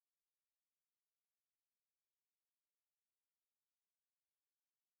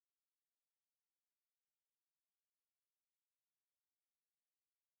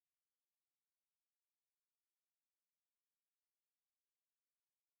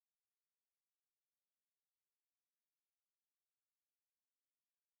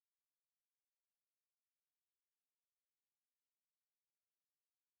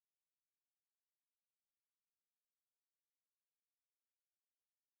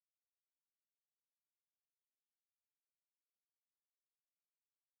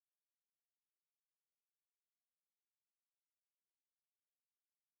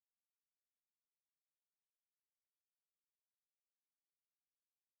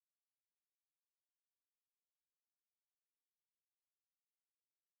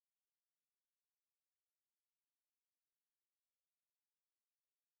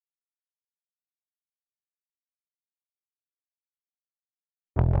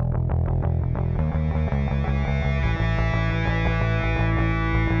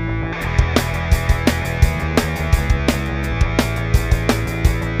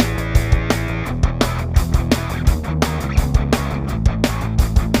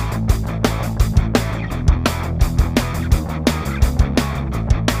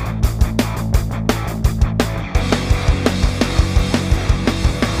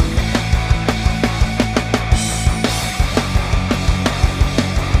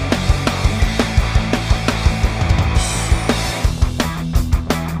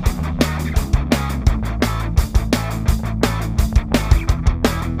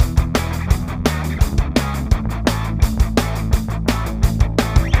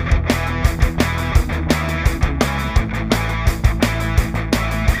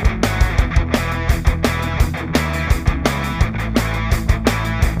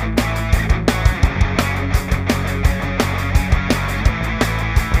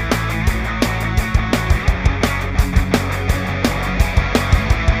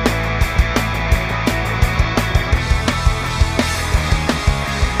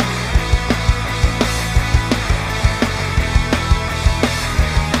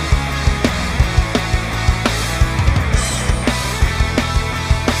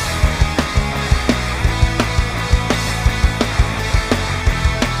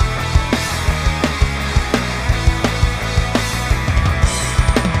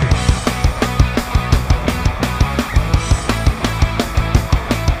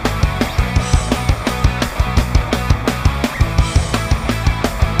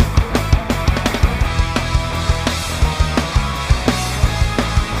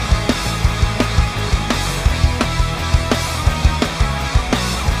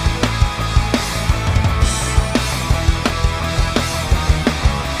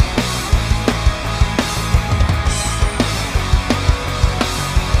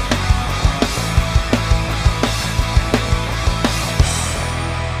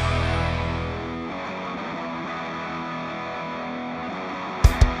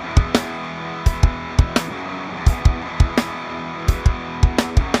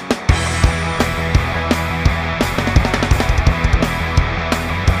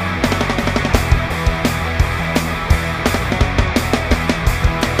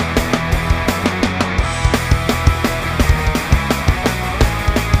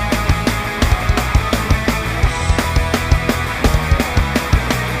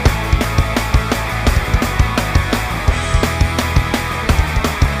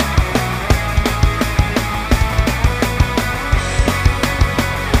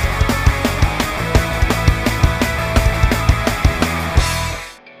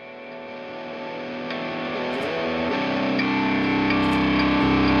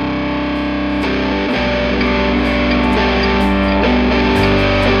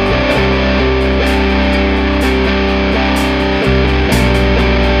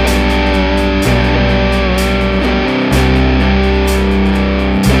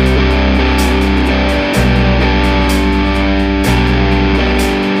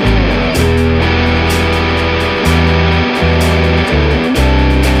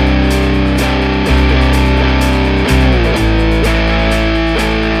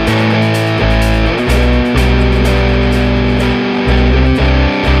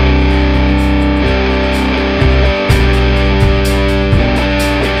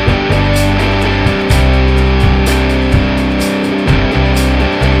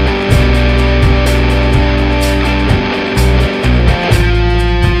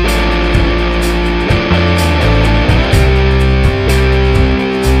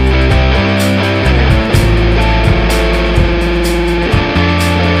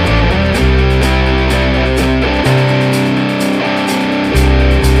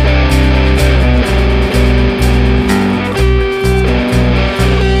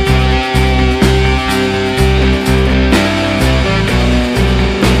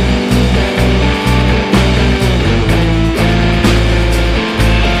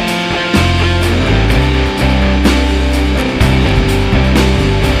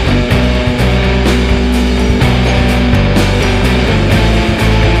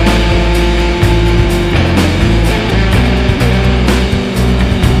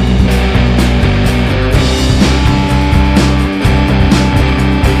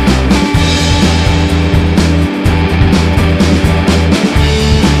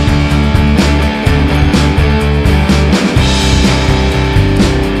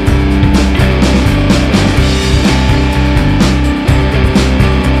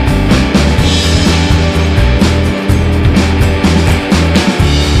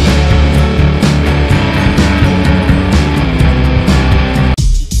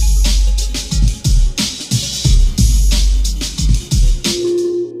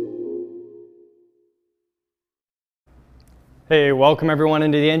Hey, welcome everyone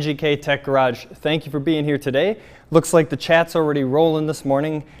into the NGK Tech Garage. Thank you for being here today. Looks like the chat's already rolling this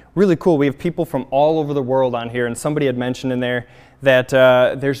morning. Really cool. We have people from all over the world on here, and somebody had mentioned in there that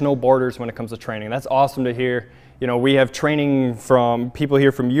there's no borders when it comes to training. That's awesome to hear. You know, we have training from people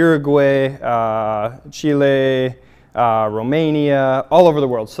here from Uruguay, Chile, Romania, all over the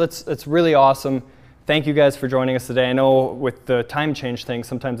world. So it's really awesome. Thank you guys for joining us today. I know with the time change thing,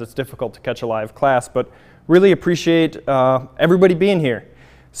 sometimes it's difficult to catch a live class, but really appreciate everybody being here.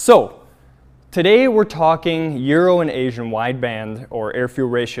 So today we're talking Euro and Asian wideband or air-fuel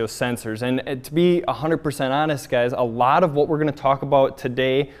ratio sensors. And to be 100% honest, guys, a lot of what we're going to talk about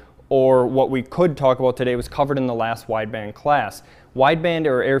today, or what we could talk about today, was covered in the last wideband class. Wideband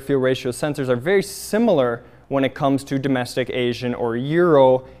or air-fuel ratio sensors are very similar when it comes to domestic Asian or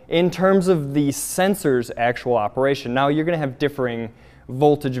Euro in terms of the sensor's actual operation. Now you're going to have differing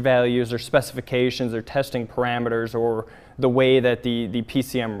voltage values or specifications or testing parameters or the way that the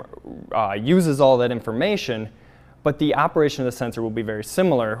PCM uses all that information, but the operation of the sensor will be very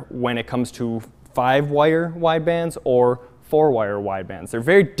similar when it comes to 5-wire widebands or 4-wire widebands. They're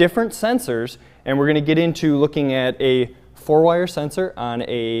very different sensors, and we're going to get into looking at a 4-wire sensor on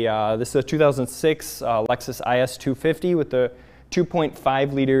a, this is a 2006 Lexus IS250 with the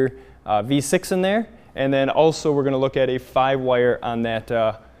 2.5 liter V6 in there. And then also we're going to look at a 5-wire on that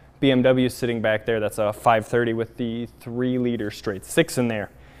BMW sitting back there. That's a 530 with the 3 liter straight 6 in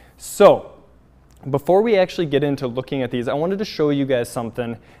there. So before we actually get into looking at these, I wanted to show you guys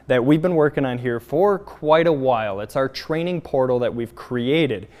something that we've been working on here for quite a while. It's our training portal that we've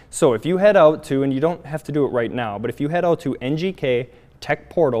created. So if you head out to, and you don't have to do it right now, but if you head out to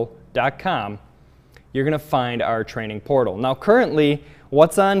ngktechportal.com, you're going to find our training portal. Now currently,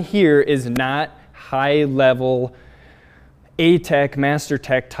 what's on here is not high-level A-Tech, Master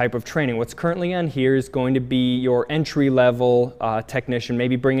Tech type of training. What's currently on here is going to be your entry-level technician,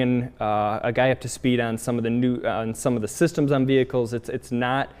 maybe bringing a guy up to speed on some of the new, on some of the systems on vehicles. It's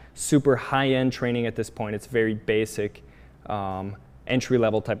not super high-end training at this point. It's very basic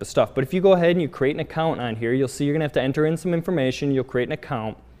entry-level type of stuff. But if you go ahead and you create an account on here, you'll see you're going to have to enter in some information. You'll create an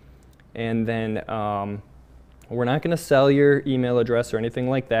account, and then we're not going to sell your email address or anything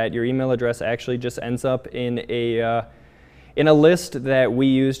like that. Your email address actually just ends up in a list that we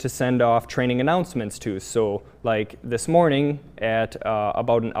use to send off training announcements to. So like this morning at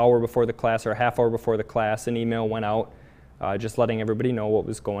about an hour before the class or a half hour before the class, an email went out just letting everybody know what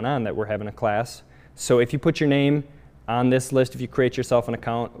was going on, that we're having a class. So if you put your name on this list, if you create yourself an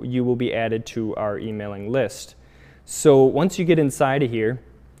account, you will be added to our emailing list. So once you get inside of here,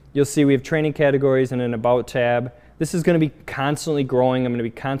 you'll see we have training categories and an About tab. This is going to be constantly growing. I'm going to be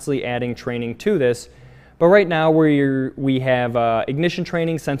constantly adding training to this. But right now we have ignition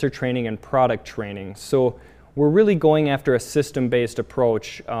training, sensor training, and product training. So we're really going after a system-based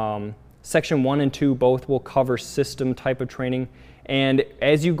approach. Section 1 and 2 both will cover system type of training. And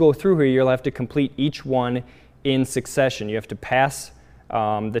as you go through here, you'll have to complete each one in succession. You have to pass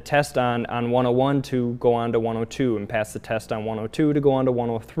the test on 101 to go on to 102, and pass the test on 102 to go on to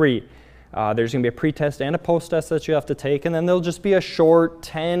 103. There's going to be a pre-test and a post-test that you have to take, and then there'll just be a short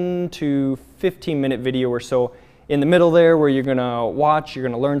 10 to 15-minute video or so in the middle there where you're going to watch, you're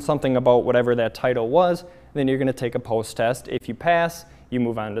going to learn something about whatever that title was, then you're going to take a post-test. If you pass, you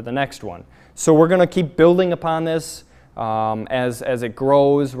move on to the next one. So we're going to keep building upon this. As it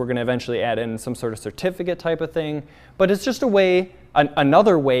grows, we're going to eventually add in some sort of certificate type of thing, but it's just a way,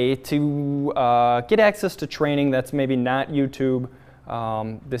 another way to get access to training that's maybe not YouTube.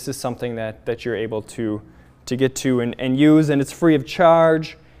 This is something that you're able to get to and use, and it's free of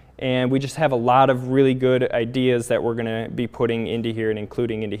charge, and we just have a lot of really good ideas that we're going to be putting into here and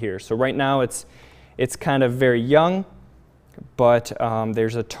including into here. So right now it's kind of very young, but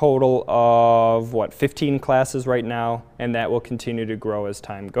there's a total of, what, 15 classes right now, and that will continue to grow as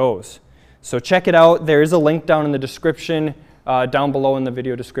time goes. So check it out. There is a link down in the description, down below in the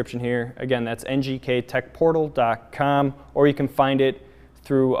video description here. Again, that's ngktechportal.com, or you can find it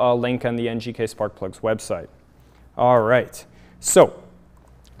through a link on the NGK Sparkplugs website. All right, so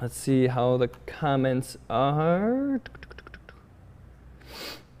let's see how the comments are.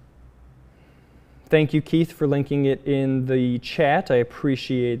 Thank you, Keith, for linking it in the chat. I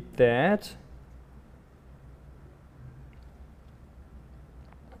appreciate that.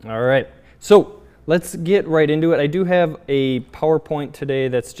 All right, so let's get right into it. I do have a PowerPoint today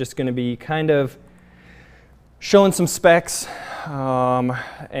that's just going to be kind of showing some specs and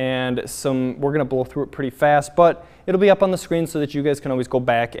we're going to blow through it pretty fast, but it'll be up on the screen so that you guys can always go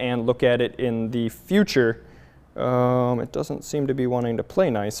back and look at it in the future. It doesn't seem to be wanting to play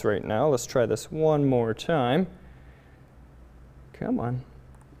nice right now. Let's try this one more time. Come on.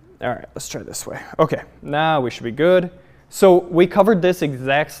 All right, let's try this way. Okay, now we should be good. So we covered this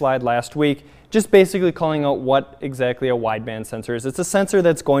exact slide last week, just basically calling out what exactly a wideband sensor is. It's a sensor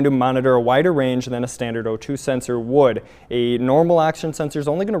that's going to monitor a wider range than a standard O2 sensor would. A normal oxygen sensor is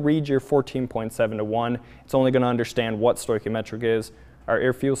only going to read your 14.7 to 1. It's only going to understand what stoichiometric is. Our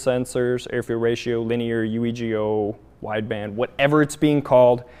air-fuel sensors, air-fuel ratio, linear, UEGO, wideband, whatever it's being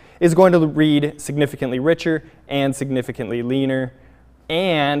called, is going to read significantly richer and significantly leaner.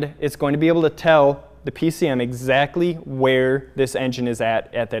 And it's going to be able to tell the PCM exactly where this engine is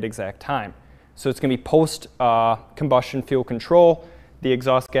at that exact time. So it's going to be post-combustion fuel control. The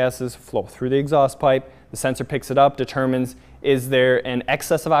exhaust gases flow through the exhaust pipe. The sensor picks it up, determines is there an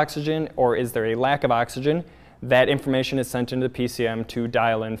excess of oxygen or is there a lack of oxygen. That information is sent into the PCM to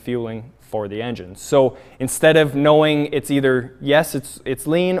dial in fueling for the engine. So instead of knowing it's either yes, it's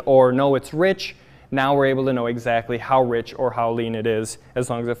lean, or no, it's rich, now we're able to know exactly how rich or how lean it is as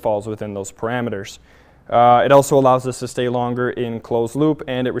long as it falls within those parameters. It also allows us to stay longer in closed loop,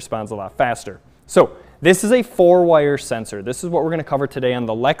 and it responds a lot faster. So this is a 4-wire sensor. This is what we're going to cover today on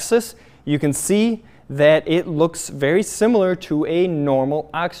the Lexus. You can see that it looks very similar to a normal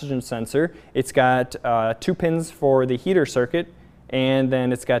oxygen sensor. It's got 2 pins for the heater circuit, and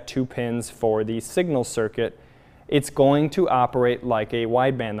then it's got 2 pins for the signal circuit. It's going to operate like a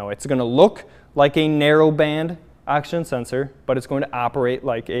wideband though. It's going to look like a narrowband oxygen sensor, but it's going to operate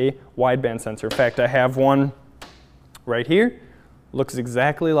like a wideband sensor. In fact, I have one right here. Looks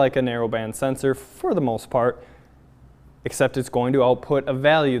exactly like a narrowband sensor for the most part, except it's going to output a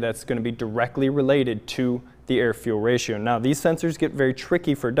value that's going to be directly related to the air-fuel ratio. Now, these sensors get very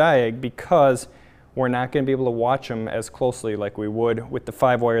tricky for diag because we're not going to be able to watch them as closely like we would with the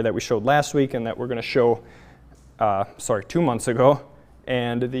 5-wire that we showed last week and that we're going to show, 2 months ago,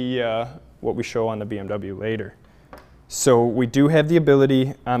 and the what we show on the BMW later. So we do have the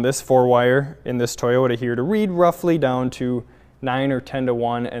ability on this 4-wire in this Toyota here to read roughly down to 9 or 10 to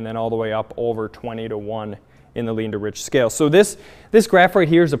 1 and then all the way up over 20 to 1 in the lean to rich scale. So this graph right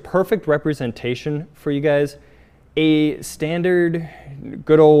here is a perfect representation for you guys. A standard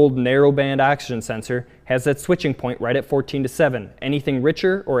good old narrowband oxygen sensor has that switching point right at 14 to 7. Anything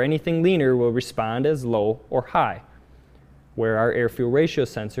richer or anything leaner will respond as low or high, where our air-fuel ratio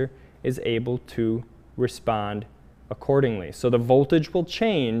sensor is able to respond accordingly. So the voltage will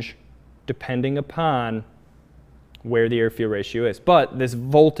change depending upon where the air-fuel ratio is. But this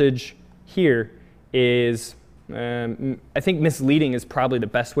voltage here is, I think misleading is probably the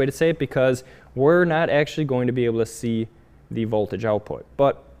best way to say it, because we're not actually going to be able to see the voltage output,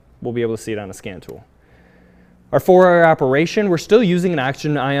 but we'll be able to see it on a scan tool. Our 4-wire operation, we're still using an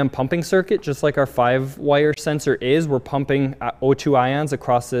oxygen ion pumping circuit, just like our 5-wire sensor is. We're pumping O2 ions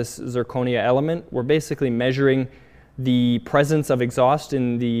across this zirconia element. We're basically measuring the presence of exhaust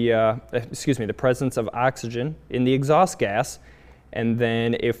in the, the presence of oxygen in the exhaust gas. And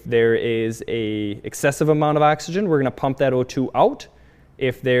then if there is a excessive amount of oxygen, we're going to pump that O2 out.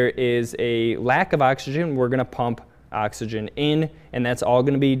 If there is a lack of oxygen, we're going to pump oxygen in, and that's all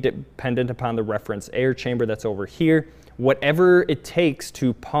going to be dependent upon the reference air chamber that's over here. Whatever it takes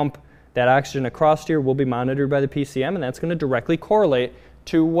to pump that oxygen across here will be monitored by the PCM, and that's going to directly correlate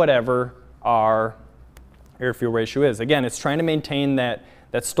to whatever our air-fuel ratio is. Again, it's trying to maintain that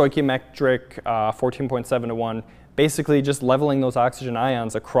stoichiometric 14.7 to 1, basically just leveling those oxygen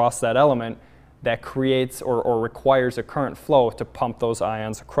ions across that element that creates or requires a current flow to pump those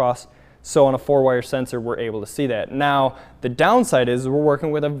ions across. So on a 4-wire sensor, we're able to see that. Now, the downside is we're working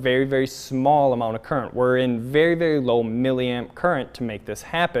with a very, very small amount of current. We're in very, very low milliamp current to make this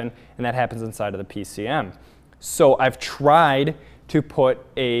happen, and that happens inside of the PCM. So I've tried to put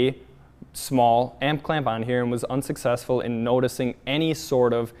a small amp clamp on here and was unsuccessful in noticing any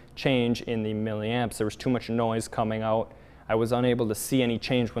sort of change in the milliamps. There was too much noise coming out. I was unable to see any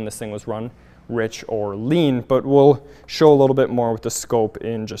change when this thing was run rich or lean, but we'll show a little bit more with the scope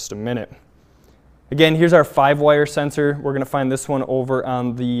in just a minute. Again, here's our 5-wire sensor. We're going to find this one over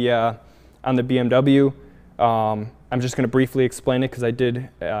on the BMW. I'm just going to briefly explain it because I did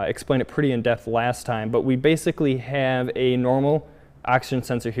explain it pretty in depth last time, but we basically have a normal oxygen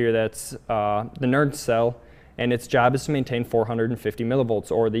sensor here that's the Nernst cell, and its job is to maintain 450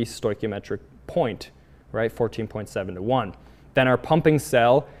 millivolts, or the stoichiometric point, right, 14.7 to 1. Then our pumping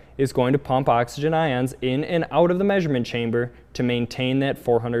cell is going to pump oxygen ions in and out of the measurement chamber to maintain that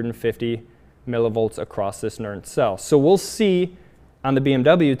 450 millivolts across this Nernst cell. So we'll see on the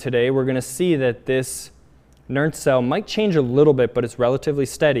BMW today, we're going to see that this Nernst cell might change a little bit, but it's relatively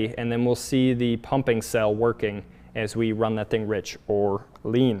steady, and then we'll see the pumping cell working as we run that thing rich or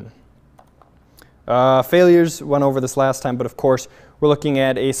lean. Failures, went over this last time, but of course we're looking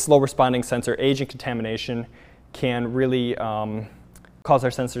at a slow responding sensor. Agent contamination can really cause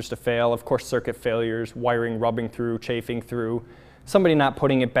our sensors to fail. Of course, circuit failures, wiring rubbing through, chafing through, somebody not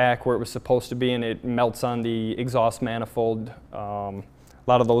putting it back where it was supposed to be and it melts on the exhaust manifold, a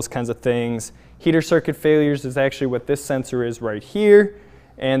lot of those kinds of things. Heater circuit failures is actually what this sensor is right here.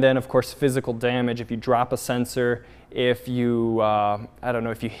 And then of course physical damage, if you drop a sensor, if you, I don't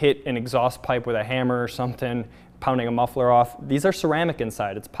know, if you hit an exhaust pipe with a hammer or something, pounding a muffler off, these are ceramic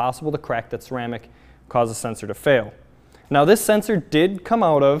inside. It's possible to crack that ceramic, cause a sensor to fail. Now this sensor did come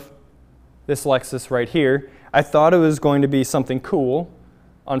out of this Lexus right here. I thought it was going to be something cool.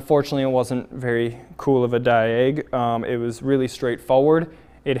 Unfortunately, it wasn't very cool of a diag. It was really straightforward.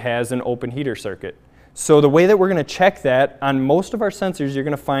 It has an open heater circuit. So the way that we're going to check that, on most of our sensors, you're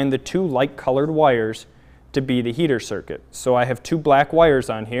going to find the two light colored wires to be the heater circuit. So I have two black wires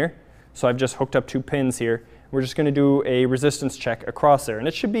on here. So I've just hooked up two pins here. We're just going to do a resistance check across there. And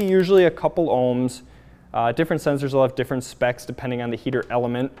it should be usually a couple ohms. Different sensors will have different specs depending on the heater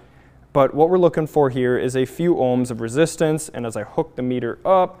element. But what we're looking for here is a few ohms of resistance. And as I hook the meter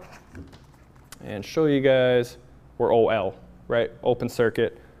up and show you guys, we're OL, right? Open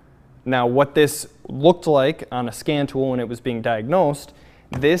circuit. Now what this looked like on a scan tool when it was being diagnosed,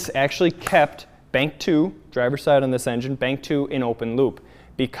 this actually kept bank 2, driver's side on this engine, bank 2 in open loop.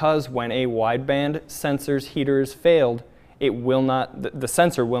 Because when a wideband sensor's heater is failed, it will not, the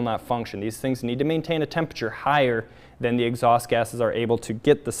sensor will not function. These things need to maintain a temperature higher than the exhaust gases are able to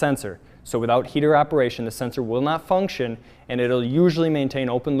get the sensor. So without heater operation, the sensor will not function, and it'll usually maintain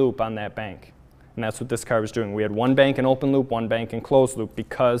open loop on that bank. And that's what this car was doing. We had one bank in open loop, one bank in closed loop,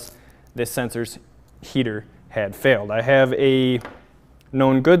 because this sensor's heater had failed. I have a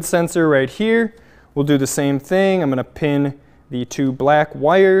known good sensor right here. We'll do the same thing. I'm going to pin the two black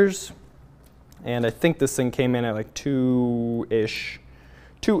wires. And I think this thing came in at like 2-ish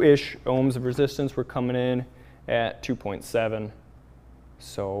ohms of resistance. We're coming in at 2.7.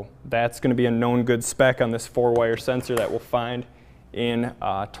 So that's going to be a known good spec on this 4-wire sensor that we'll find in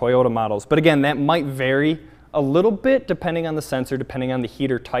Toyota models. But again, that might vary a little bit depending on the sensor, depending on the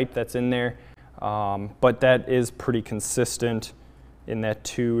heater type that's in there. But that is pretty consistent in that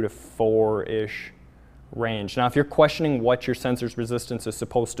 2 to 4-ish range. Now, if you're questioning what your sensor's resistance is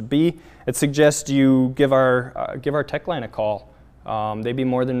supposed to be, it suggests you give our tech line a call. They'd be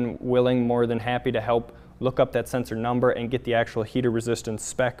more than willing, more than happy to help look up that sensor number and get the actual heater resistance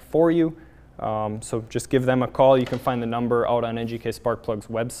spec for you. So just give them a call. You can find the number out on NGK Sparkplug's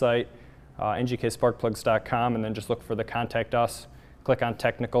website, ngksparkplugs.com, and then just look for the Contact Us, click on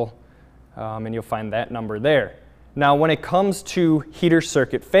Technical, and you'll find that number there. Now, when it comes to heater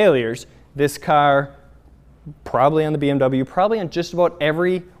circuit failures, this car, probably on the BMW, probably on just about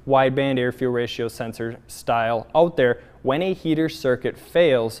every wideband air-fuel ratio sensor style out there, when a heater circuit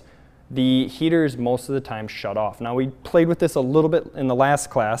fails, the heater is most of the time shut off. Now, we played with this a little bit in the last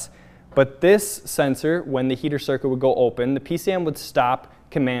class, but this sensor, when the heater circuit would go open, the PCM would stop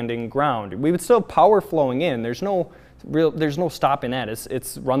commanding ground. We would still have power flowing in. There's no stopping that.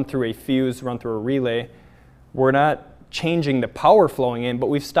 It's run through a fuse, run through a relay. We're not changing the power flowing in, but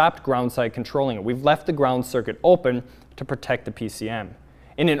we've stopped ground side controlling it. We've left the ground circuit open to protect the PCM.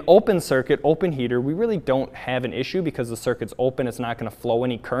 In an open circuit, open heater, we really don't have an issue because the circuit's open, it's not going to flow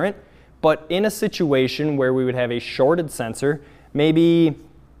any current. But in a situation where we would have a shorted sensor, maybe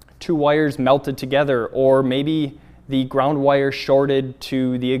two wires melted together, or maybe the ground wire shorted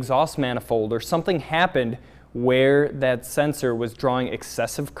to the exhaust manifold, or something happened where that sensor was drawing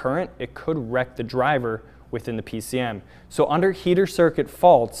excessive current, it could wreck the driver within the PCM. So under heater circuit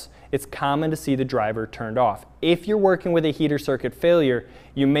faults, it's common to see the driver turned off. If you're working with a heater circuit failure,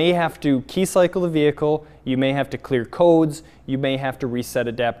 you may have to key cycle the vehicle, you may have to clear codes, you may have to reset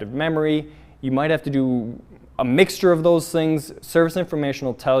adaptive memory, you might have to do a mixture of those things. Service information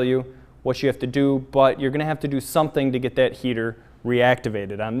will tell you what you have to do, but you're going to have to do something to get that heater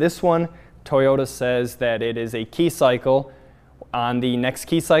reactivated. On this one, Toyota says that it is a key cycle. On the next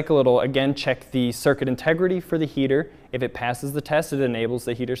key cycle, it'll again check the circuit integrity for the heater. If it passes the test, it enables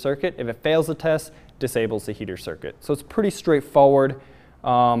the heater circuit. If it fails the test, disables the heater circuit. So it's pretty straightforward.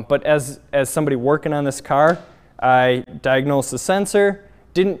 But as somebody working on this car, I diagnosed the sensor,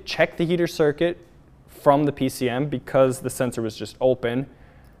 didn't check the heater circuit from the PCM because the sensor was just open.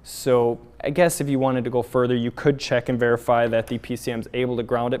 So I guess if you wanted to go further, you could check and verify that the PCM is able to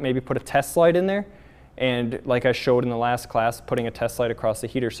ground it, maybe put a test slide in there. And like I showed in the last class, putting a test light across the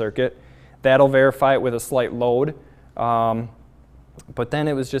heater circuit, that'll verify it with a slight load. But then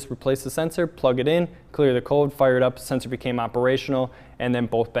it was just replace the sensor, plug it in, clear the code, fire it up, sensor became operational, and then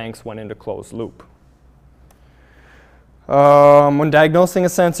both banks went into closed loop. When diagnosing a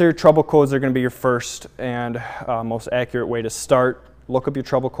sensor, trouble codes are going to be your first and most accurate way to start. Look up your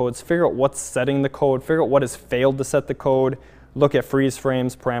trouble codes, figure out what's setting the code, figure out what has failed to set the code, look at freeze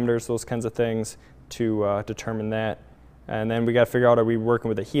frames, parameters, those kinds of things to determine that. And then we got to figure out, are we working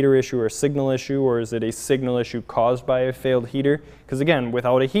with a heater issue or a signal issue, or is it a signal issue caused by a failed heater? Because again,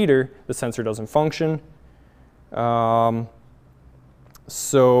 without a heater, the sensor doesn't function.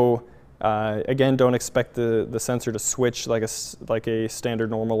 Again, don't expect the sensor to switch like a standard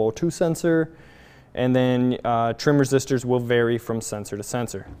normal O2 sensor. And then trim resistors will vary from sensor to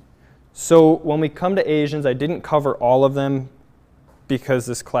sensor. So when we come to Asians, I didn't cover all of them because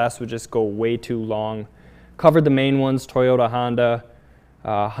this class would just go way too long. Covered the main ones: Toyota, Honda,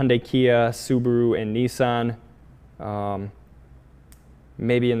 Hyundai, Kia, Subaru, and Nissan.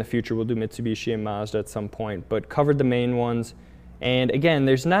 Maybe in the future we'll do Mitsubishi and Mazda at some point, but covered the main ones. And again,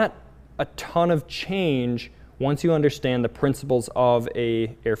 there's not a ton of change once you understand the principles of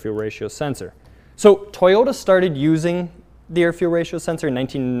a air-fuel ratio sensor. So Toyota started using the air-fuel ratio sensor in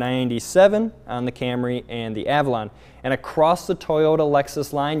 1997 on the Camry and the Avalon. And across the Toyota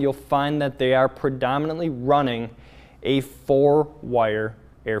Lexus line, you'll find that they are predominantly running a 4-wire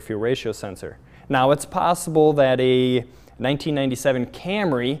air-fuel ratio sensor. Now, it's possible that a 1997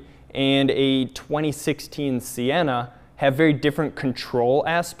 Camry and a 2016 Sienna have very different control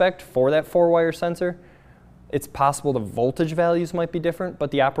aspect for that 4-wire sensor. It's possible the voltage values might be different,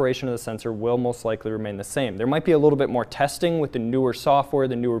 but the operation of the sensor will most likely remain the same. There might be a little bit more testing with the newer software,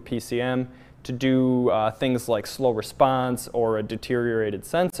 the newer PCM, to do things like slow response or a deteriorated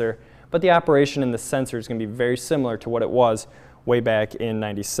sensor, but the operation in the sensor is going to be very similar to what it was way back in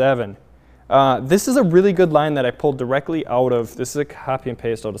 '97. This is a really good line that I pulled directly out of, this is a copy and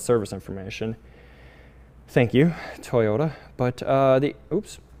paste out of service information. Thank you, Toyota. But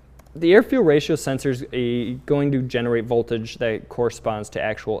the air-fuel ratio sensor is going to generate voltage that corresponds to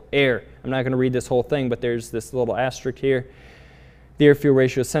actual air. I'm not going to read this whole thing, but there's this little asterisk here. The air-fuel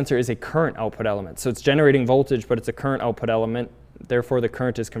ratio sensor is a current output element. So it's generating voltage, but it's a current output element. Therefore, the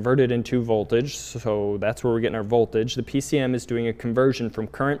current is converted into voltage. So that's where we're getting our voltage. The PCM is doing a conversion from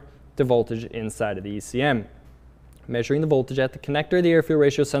current to voltage inside of the ECM. Measuring the voltage at the connector, the air-fuel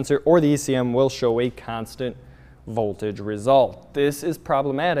ratio sensor, or the ECM will show a constant voltage result. This is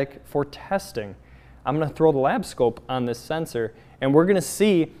problematic for testing. I'm going to throw the lab scope on this sensor, and we're going to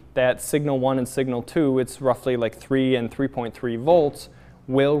see that signal 1 and signal 2, it's roughly like 3 and 3.3 volts,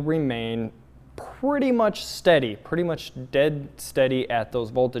 will remain pretty much steady, pretty much dead steady at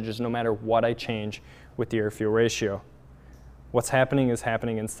those voltages no matter what I change with the air-fuel ratio. What's happening is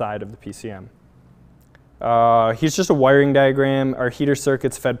happening inside of the PCM. Here's just a wiring diagram. Our heater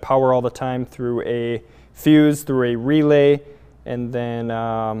circuit's fed power all the time through a fuse, through a relay, and then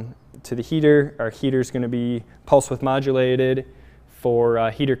to the heater. Our heater's going to be pulse width modulated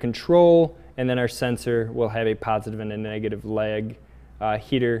for heater control, and then our sensor will have a positive and a negative lag.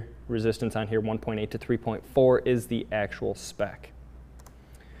 Heater resistance on here, 1.8 to 3.4 is the actual spec.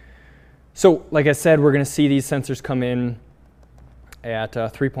 So like I said, we're going to see these sensors come in at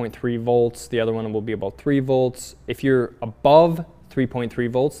 3.3 volts. The other one will be about 3 volts. If you're above 3.3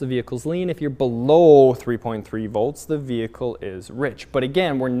 volts, the vehicle's lean. If you're below 3.3 volts, the vehicle is rich. But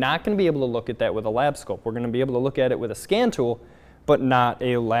again, we're not going to be able to look at that with a lab scope. We're going to be able to look at it with a scan tool, but not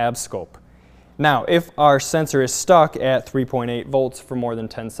a lab scope. Now, if our sensor is stuck at 3.8 volts for more than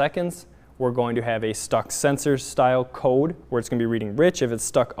 10 seconds, we're going to have a stuck sensor style code where it's going to be reading rich. If it's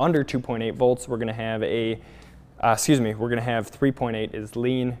stuck under 2.8 volts, we're going to have we're going to have 3.8 is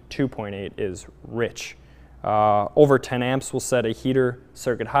lean, 2.8 is rich. Over 10 amps, we'll set a heater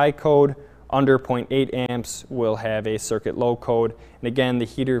circuit high code. Under 0.8 amps, we'll have a circuit low code. And again, the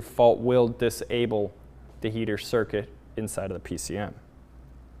heater fault will disable the heater circuit inside of the PCM.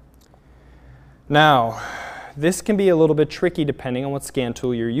 Now, this can be a little bit tricky depending on what scan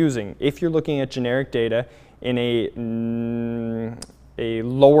tool you're using. If you're looking at generic data in a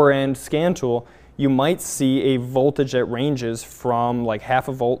lower end scan tool, you might see a voltage that ranges from like half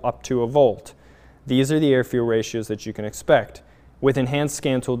a volt up to a volt. These are the air-fuel ratios that you can expect. With enhanced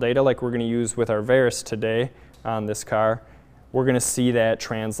scan tool data like we're going to use with our Veris today on this car, we're going to see that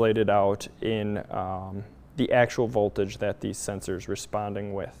translated out in the actual voltage that these sensors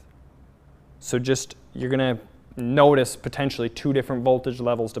responding with. So you're going to notice potentially 2 different voltage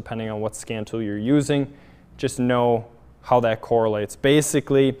levels depending on what scan tool you're using. Just know how that correlates.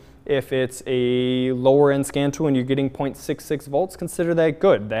 Basically, if it's a lower end scan tool and you're getting 0.66 volts, consider that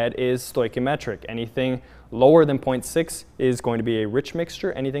good. That is stoichiometric. Anything lower than 0.6 is going to be a rich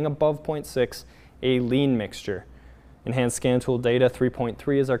mixture. Anything above 0.6, a lean mixture. Enhanced scan tool data,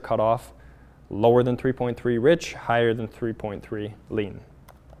 3.3 is our cutoff. lower than 3.3 rich, higher than 3.3 lean.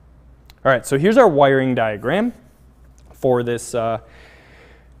 All right, so here's our wiring diagram for this,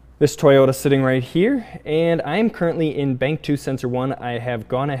 this Toyota sitting right here. And I'm currently in bank 2 sensor 1. I have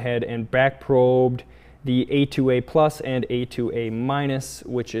gone ahead and back probed the A2A plus and A2A minus,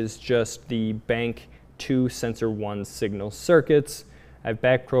 which is just the bank 2 sensor 1 signal circuits. I've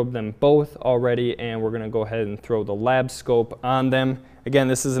back probed them both already, and we're going to go ahead and throw the lab scope on them. Again,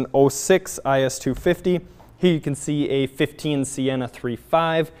 this is an 06 IS250. Here you can see a 15 Sienna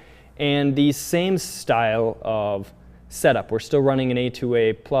 3.5 and the same style of setup. We're still running an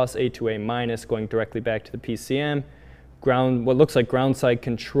A2A plus, A2A minus, going directly back to the PCM. What looks like ground side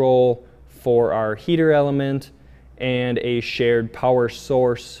control for our heater element, and a shared power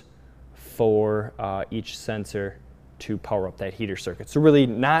source for each sensor to power up that heater circuit. So really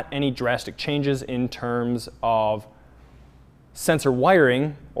not any drastic changes in terms of sensor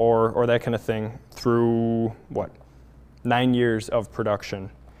wiring or that kind of thing through, what, 9 years of production.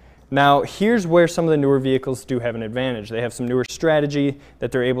 Now here's where some of the newer vehicles do have an advantage. They have some newer strategy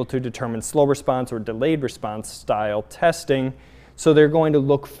that they're able to determine slow response or delayed response style testing. So they're going to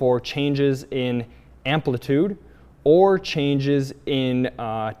look for changes in amplitude or changes in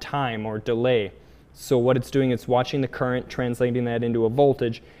time or delay. So what it's doing is watching the current, translating that into a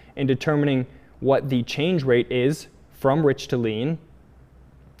voltage, and determining what the change rate is from rich to lean,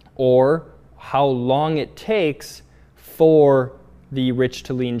 or how long it takes for the rich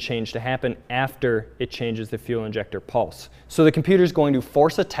to lean change to happen after it changes the fuel injector pulse. So the computer is going to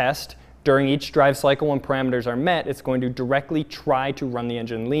force a test during each drive cycle. When parameters are met, it's going to directly try to run the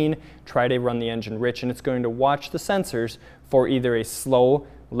engine lean, try to run the engine rich, and it's going to watch the sensors for either a slow,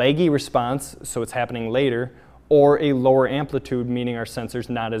 laggy response, so it's happening later, or a lower amplitude, meaning our sensor's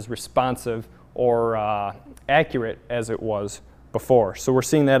not as responsive or accurate as it was before. So we're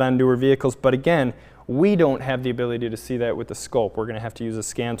seeing that on newer vehicles, but again, we don't have the ability to see that with the scope. We're going to have to use a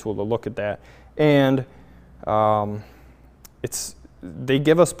scan tool to look at that. And they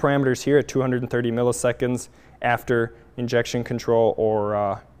give us parameters here at 230 milliseconds after injection control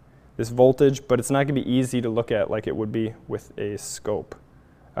or this voltage, but it's not going to be easy to look at like it would be with a scope.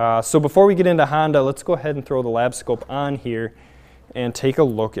 So before we get into Honda, let's go ahead and throw the lab scope on here and take a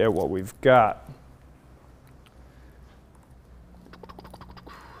look at what we've got.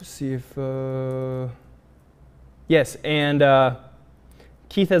 See if, yes, and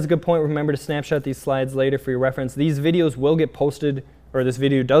Keith has a good point. Remember to snapshot these slides later for your reference. These videos will get posted, or this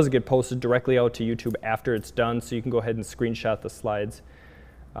video does get posted directly out to YouTube after it's done, so you can go ahead and screenshot the slides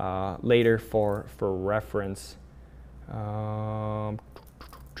later for reference. I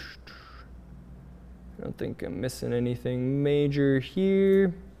don't think I'm missing anything major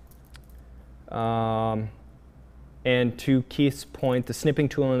here. And to Keith's point, the snipping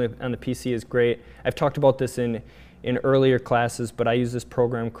tool on the PC is great. I've talked about this in earlier classes, but I use this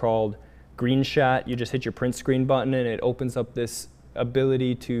program called GreenShot. You just hit your print screen button and it opens up this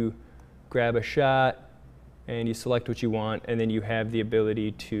ability to grab a shot, and you select what you want, and then you have the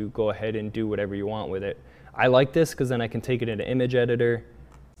ability to go ahead and do whatever you want with it. I like this because then I can take it into image editor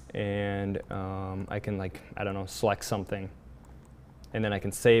and I can, like, I don't know, select something, and then I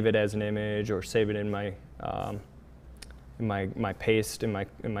can save it as an image or save it in my my paste in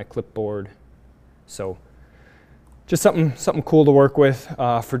my clipboard. So just something cool to work with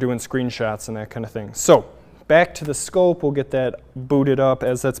for doing screenshots and that kind of thing. So back to the scope, we'll get that booted up.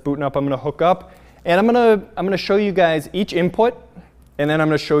 As that's booting up, I'm going to hook up, and I'm going to show you guys each input, and then I'm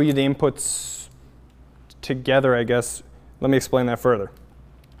going to show you the inputs together, I guess. Let me explain that further.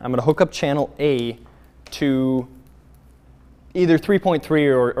 I'm going to hook up channel A to either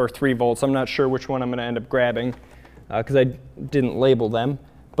 3.3 or 3 volts. I'm not sure which one I'm going to end up grabbing because I didn't label them.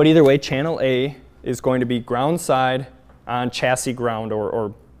 But either way, channel A is going to be ground side on chassis ground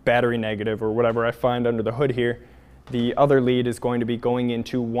or battery negative or whatever I find under the hood here. The other lead is going to be going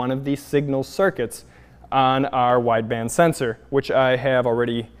into one of these signal circuits on our wideband sensor, which I have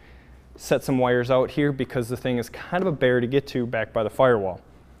already set some wires out here because the thing is kind of a bear to get to back by the firewall.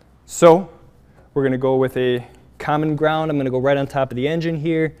 So we're going to go with a common ground. I'm going to go right on top of the engine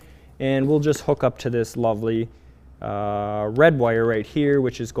here, and we'll just hook up to this lovely red wire right here,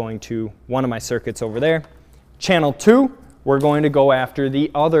 which is going to one of my circuits over there. Channel 2, we're going to go after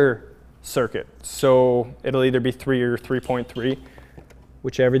the other circuit. So it'll either be 3 or 3.3,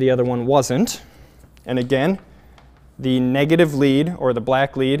 whichever the other one wasn't. And again, the negative lead, or the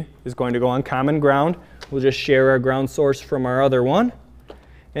black lead, is going to go on common ground. We'll just share our ground source from our other one,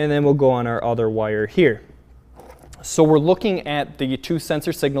 and then we'll go on our other wire here. So we're looking at the two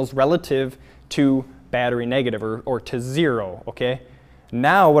sensor signals relative to battery negative or to 0, okay?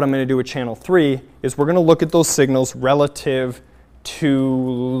 Now what I'm going to do with channel 3 is we're going to look at those signals relative to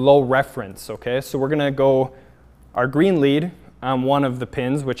low reference, okay? So we're going to go our green lead on one of the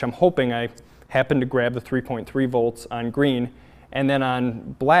pins, which I'm hoping I happen to grab the 3.3 volts on green, and then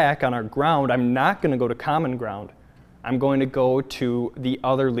on black, on our ground, I'm not going to go to common ground. I'm going to go to the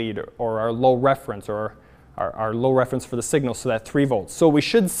other lead, or our low reference, or our low reference for the signal, so that 3 volts. So we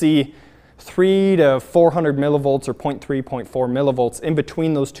should see 3 to 400 millivolts or 0.3, 0.4 millivolts in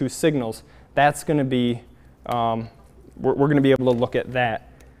between those two signals. That's going to be, we're going to be able to look at that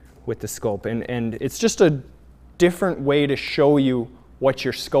with the scope. And it's just a different way to show you what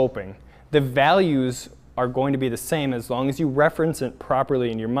you're scoping. The values are going to be the same as long as you reference it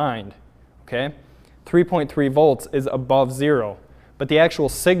properly in your mind, okay? 3.3 volts is above 0, but the actual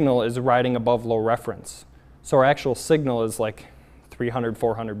signal is riding above low reference. So our actual signal is like 300,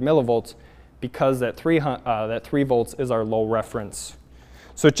 400 millivolts because that 3 volts is our low reference.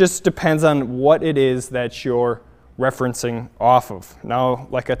 So it just depends on what it is that you're referencing off of. Now,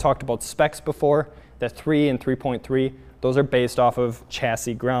 like I talked about specs before, that 3 and 3.3, those are based off of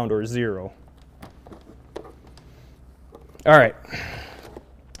chassis ground or 0. All right,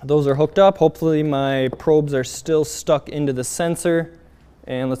 those are hooked up. Hopefully my probes are still stuck into the sensor.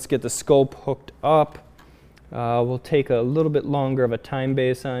 And let's get the scope hooked up. We'll take a little bit longer of a time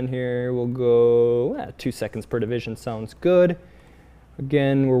base on here. We'll go 2 seconds per division, sounds good.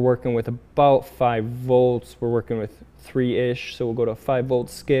 Again, we're working with about 5 volts. We're working with 3-ish, so we'll go to a 5 volt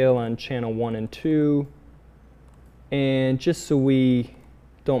scale on channel 1 and 2. And just so we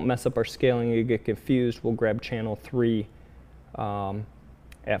don't mess up our scaling and get confused, we'll grab channel 3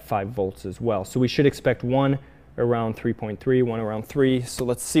 at 5 volts as well. So we should expect one around 3.3, one around 3. So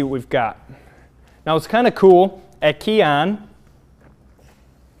let's see what we've got. Now it's kind of cool. At key on,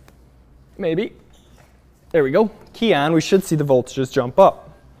 maybe, there we go. Key on, we should see the voltages jump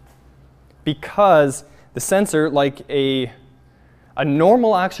up. Because the sensor, like a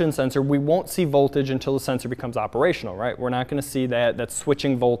normal oxygen sensor, we won't see voltage until the sensor becomes operational, right? We're not going to see that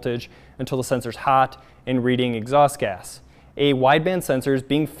switching voltage until the sensor's hot and reading exhaust gas. A wideband sensor is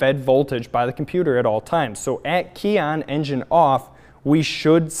being fed voltage by the computer at all times. So at key on, engine off, we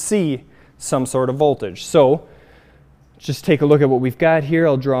should see some sort of voltage. So just take a look at what we've got here.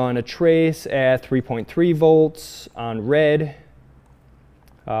 I'll draw in a trace at 3.3 volts on red,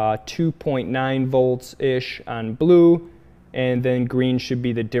 2.9 volts-ish on blue, and then green should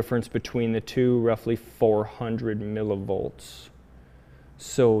be the difference between the two, roughly 400 millivolts.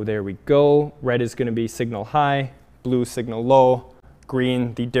 So there we go. Red is going to be signal high, blue signal low,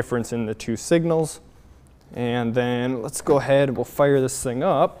 green the difference in the two signals. And then let's go ahead and we'll fire this thing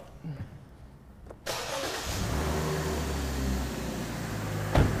up.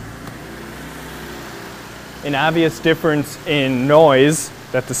 An obvious difference in noise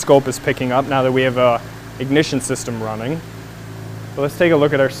that the scope is picking up now that we have a ignition system running. So let's take a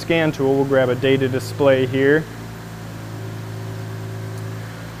look at our scan tool. We'll grab a data display here.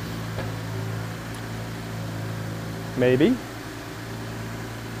 Maybe.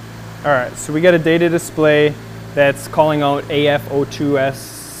 All right, so we got a data display that's calling out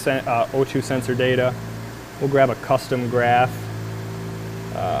AF02S O2 sensor data. We'll grab a custom graph.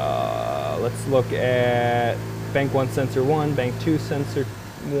 Let's look at bank 1 sensor 1, bank 2 sensor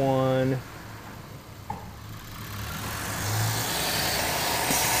 1.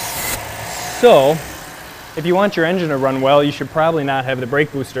 So, if you want your engine to run well, you should probably not have the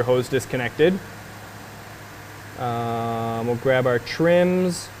brake booster hose disconnected. We'll grab our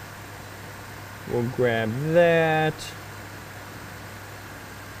trims. We'll grab that.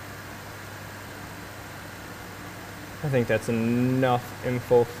 I think that's enough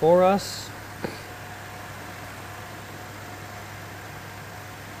info for us.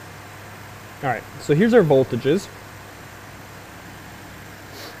 All right, so here's our voltages.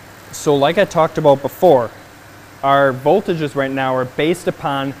 So like I talked about before, our voltages right now are based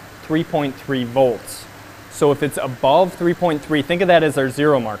upon 3.3 volts. So if it's above 3.3, think of that as our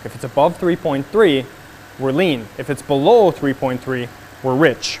 0 mark. If it's above 3.3, we're lean. If it's below 3.3, we're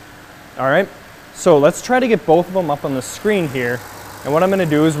rich. All right? So let's try to get both of them up on the screen here. And what I'm going to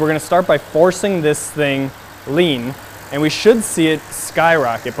do is we're going to start by forcing this thing lean. And we should see it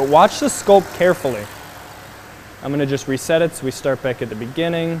skyrocket. But watch the scope carefully. I'm going to just reset it so we start back at the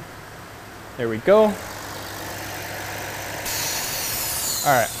beginning. There we go. All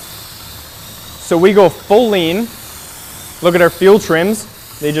right. So we go full lean. Look at our fuel trims.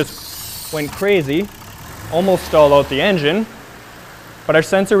 They just went crazy. Almost stalled out the engine. But our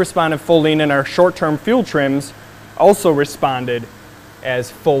sensor responded full lean, and our short-term fuel trims also responded as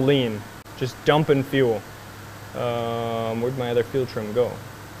full lean, just dumping fuel. Where'd my other field trim go?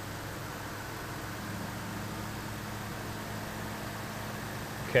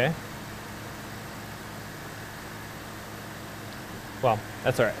 Okay. Well,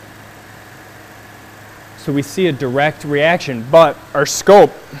 that's all right. So we see a direct reaction, but our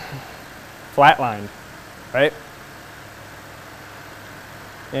scope flatlined, right?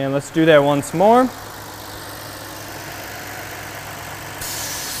 And let's do that once more.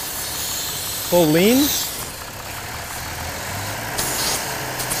 Full lean.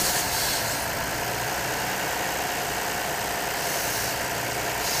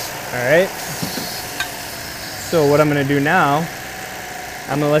 All right. So what I'm going to do now,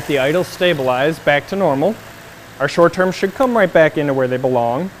 I'm going to let the idle stabilize back to normal. Our short term should come right back into where they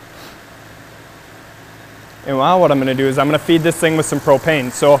belong. And now what I'm going to do is I'm going to feed this thing with some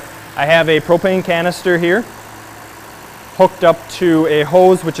propane. So I have a propane canister here hooked up to a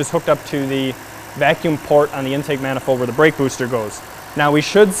hose which is hooked up to the vacuum port on the intake manifold where the brake booster goes. Now we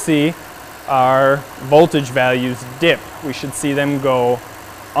should see our voltage values dip. We should see them go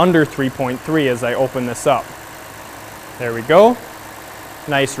under 3.3 as I open this up. There we go.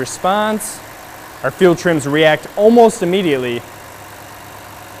 Nice response. Our field trims react almost immediately.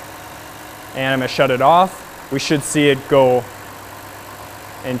 And I'm going to shut it off. We should see it go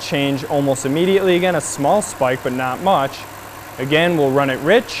and change almost immediately. Again, a small spike, but not much. Again, we'll run it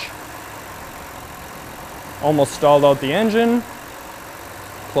rich. Almost stalled out the engine.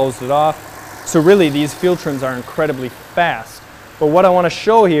 Closed it off. So really, these field trims are incredibly fast. But what I want to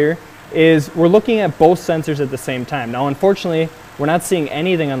show here is we're looking at both sensors at the same time. Now, unfortunately, we're not seeing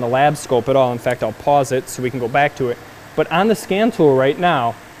anything on the lab scope at all. In fact, I'll pause it so we can go back to it. But on the scan tool right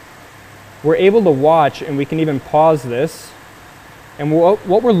now, we're able to watch, and we can even pause this. And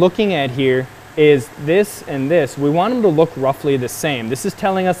what we're looking at here is this and this. We want them to look roughly the same. This is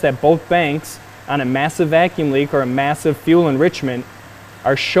telling us that both banks on a massive vacuum leak or a massive fuel enrichment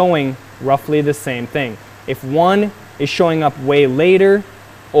are showing roughly the same thing. If one is showing up way later,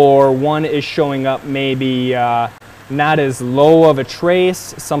 or one is showing up maybe not as low of a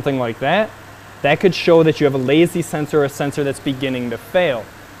trace, something like that, that could show that you have a lazy sensor or a sensor that's beginning to fail.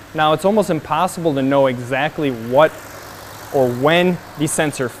 Now, it's almost impossible to know exactly what or when the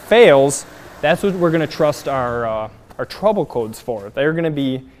sensor fails. That's what we're going to trust our trouble codes for. They're going to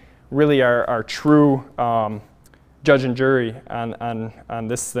be really our true judge and jury on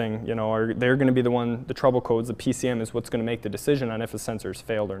this thing. You know, or they're going to be the trouble codes. The PCM is what's going to make the decision on if a sensor's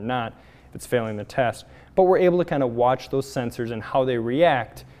failed or not, if it's failing the test. But we're able to kind of watch those sensors and how they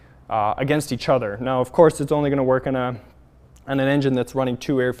react against each other. Now, of course, it's only going to work on an engine that's running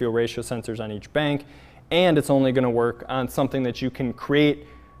 2 air-fuel ratio sensors on each bank, and it's only going to work on something that you can create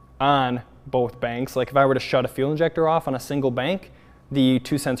on both banks. Like if I were to shut a fuel injector off on a single bank, the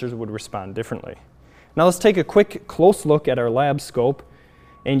 2 sensors would respond differently. Now let's take a quick close look at our lab scope,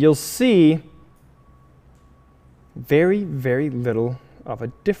 and you'll see very, very little of a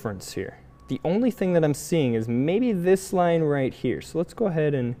difference here. The only thing that I'm seeing is maybe this line right here. So let's go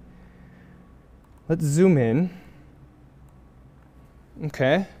ahead and let's zoom in.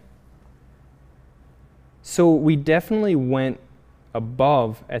 Okay. So we definitely went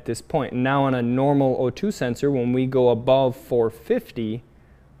above at this point. Now on a normal O2 sensor, when we go above 450,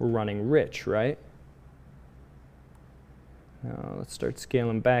 we're running rich, right? Now let's start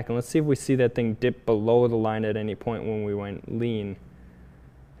scaling back, and let's see if we see that thing dip below the line at any point when we went lean.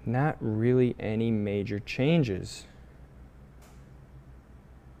 Not really any major changes.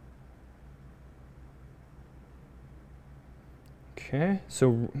 Okay,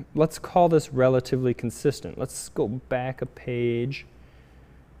 so let's call this relatively consistent. Let's go back a page.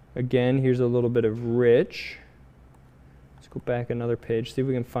 Again, here's a little bit of rich. Let's go back another page, see if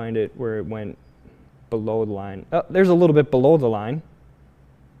we can find it where it went below the line. Oh, there's a little bit below the line.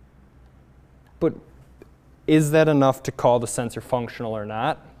 But is that enough to call the sensor functional or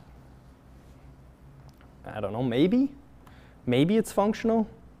not? I don't know, maybe. Maybe it's functional.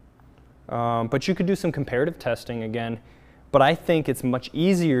 But you could do some comparative testing again. But I think it's much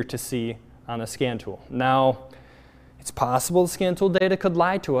easier to see on the scan tool. Now, it's possible the scan tool data could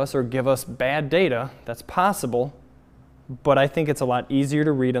lie to us or give us bad data. That's possible. But I think it's a lot easier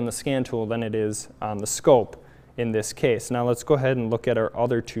to read on the scan tool than it is on the scope in this case. Now let's go ahead and look at our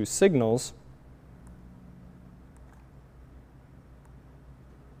other 2 signals.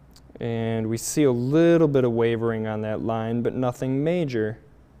 And we see a little bit of wavering on that line, but nothing major.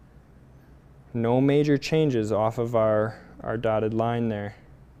 No major changes off of our dotted line there,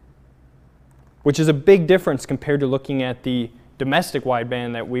 which is a big difference compared to looking at the domestic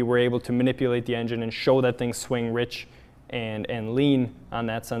wideband that we were able to manipulate the engine and show that thing swing rich and lean on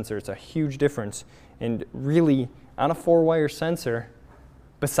that sensor. It's a huge difference. And really, on a 4-wire sensor,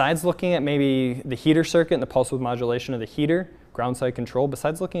 besides looking at maybe the heater circuit and the pulse width modulation of the heater, ground side control,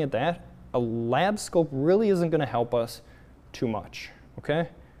 besides looking at that, a lab scope really isn't going to help us too much, okay?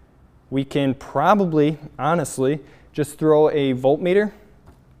 We can probably, honestly, just throw a voltmeter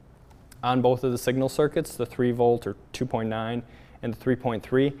on both of the signal circuits, the 3 volt or 2.9 and the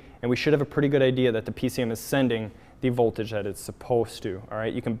 3.3, and we should have a pretty good idea that the PCM is sending the voltage that it's supposed to, all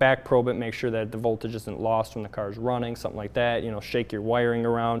right? You can back probe it, make sure that the voltage isn't lost when the car is running, something like that, you know, shake your wiring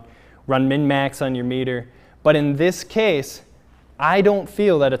around, run min-max on your meter. But in this case, I don't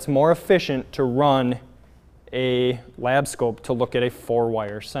feel that it's more efficient to run a lab scope to look at a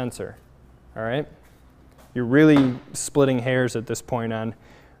 4-wire sensor, all right? You're really splitting hairs at this point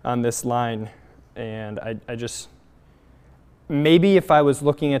on this line, and I just, maybe if I was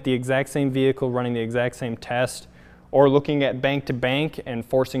looking at the exact same vehicle, running the exact same test, or looking at bank to bank and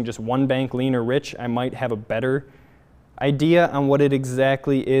forcing just one bank lean or rich, I might have a better idea on what it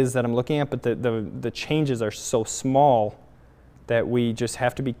exactly is that I'm looking at, but the changes are so small that we just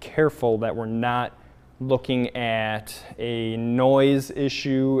have to be careful that we're not looking at a noise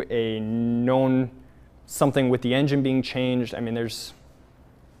issue, a known something with the engine being changed. I mean, there's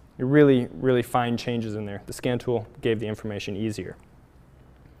really, really fine changes in there. The scan tool gave the information easier.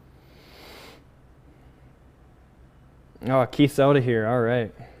 Oh, Keith's out of here. All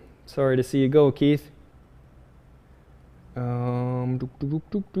right. Sorry to see you go, Keith. Yeah,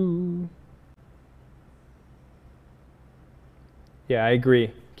 I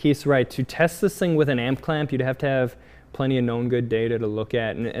agree. Keith's right. To test this thing with an amp clamp, you'd have to have plenty of known good data to look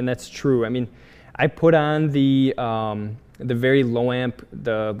at, and that's true. I mean, I put on the very low amp,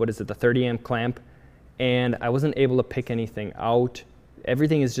 the 30 amp clamp, and I wasn't able to pick anything out.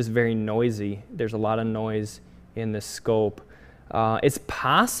 Everything is just very noisy. There's a lot of noise in this scope. It's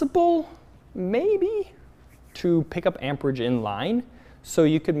possible, maybe, to pick up amperage in line. So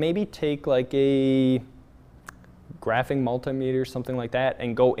you could maybe take like a graphing multimeter, something like that,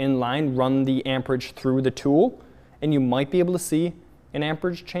 and go in line, run the amperage through the tool, and you might be able to see an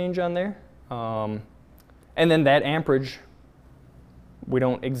amperage change on there. And then that amperage, we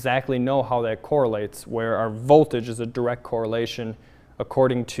don't exactly know how that correlates, where our voltage is a direct correlation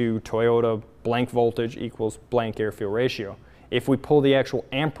according to Toyota, blank voltage equals blank air-fuel ratio. If we pull the actual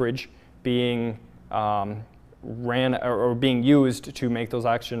amperage being being used to make those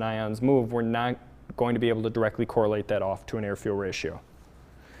oxygen ions move, we're not going to be able to directly correlate that off to an air-fuel ratio.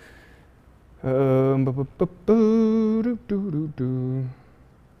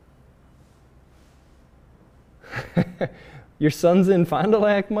 Your son's in Fond du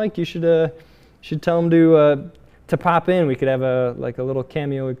Lac, Mike. You should tell him to pop in. We could have a little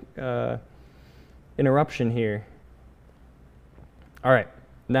cameo interruption here. All right,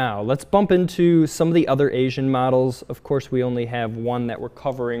 now let's bump into some of the other Asian models. Of course, we only have one that we're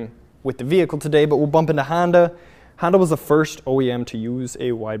covering with the vehicle today, but we'll bump into Honda. Honda was the first OEM to use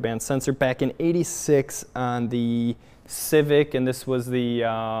a wideband sensor back in '86 on the Civic, and this was the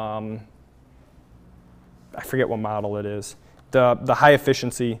I forget what model it is. The high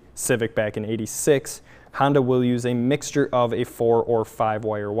efficiency Civic back in '86. Honda will use a mixture of a 4 or 5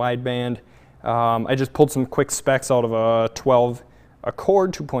 wire wideband. I just pulled some quick specs out of a 12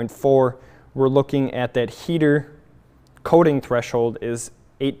 Accord 2.4. We're looking at that heater coding threshold is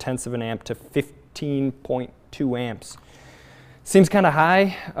 0.8 of an amp to 15.2 amps. Seems kind of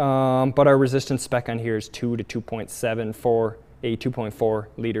high, but our resistance spec on here is 2 to 2.7 for a 2.4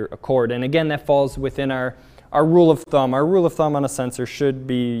 liter Accord. And again, that falls within our rule of thumb. Our rule of thumb on a sensor should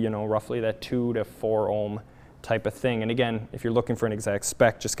be, you know, roughly that 2 to 4 ohm type of thing. And again, if you're looking for an exact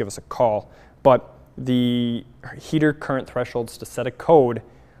spec, just give us a call. But the heater current thresholds to set a code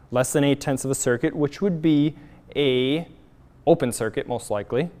less than 0.8 of a circuit, which would be a open circuit most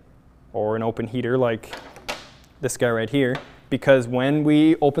likely, or an open heater like this guy right here, because when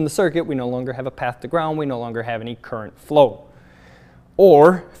we open the circuit, we no longer have a path to ground, we no longer have any current flow.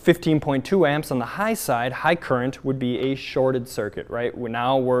 Or 15.2 amps on the high side, high current would be a shorted circuit, right? We're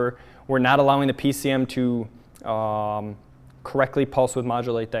not allowing the PCM to correctly pulse width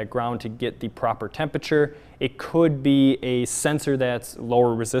modulate that ground to get the proper temperature. It could be a sensor that's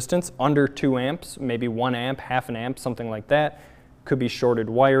lower resistance, under 2 amps, maybe 1 amp, half an amp, something like that. Could be shorted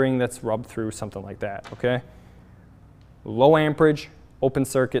wiring that's rubbed through, something like that, okay? Low amperage, open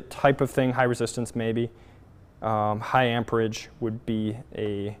circuit type of thing, high resistance maybe. High amperage would be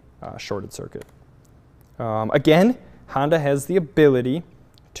a shorted circuit. Again, Honda has the ability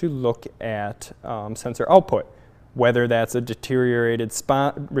to look at sensor output. whether that's a deteriorated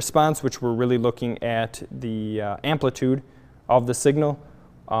response, which we're really looking at the amplitude of the signal,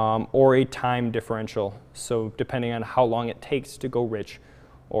 or a time differential, so depending on how long it takes to go rich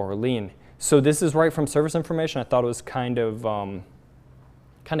or lean. So this is right from service information. I thought it was kind of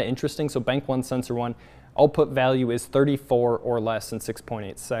interesting. So bank 1, sensor 1, output value is 34 or less in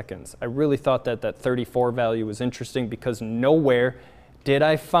 6.8 seconds. I really thought that that 34 value was interesting because nowhere did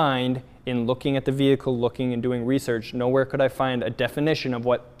I find, in looking at the vehicle, looking and doing research, nowhere could I find a definition of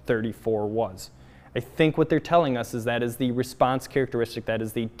what 34 was. I think what they're telling us is that is the response characteristic, that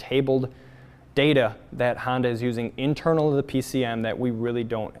is the tabled data that Honda is using internal to the PCM that we really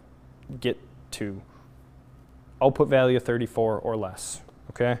don't get to. Output value of 34 or less,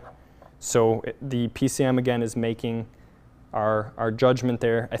 okay? So the PCM again is making our judgment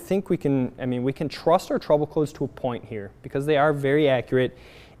there. I think we can trust our trouble codes to a point here because they are very accurate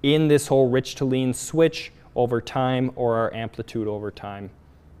in this whole rich to lean switch over time or our amplitude over time.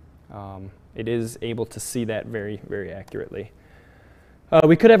 It is able to see that very, very accurately.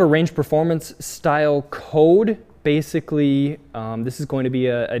 We could have a range performance style code. Basically, this is going to be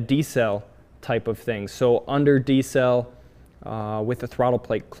a decel type of thing. So under decel, with the throttle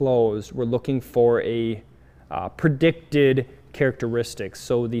plate closed, we're looking for a predicted characteristics.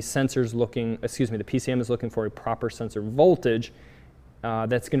 So the sensor's looking, the PCM is looking for a proper sensor voltage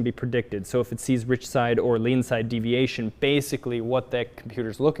that's going to be predicted. So if it sees rich side or lean side deviation, basically what that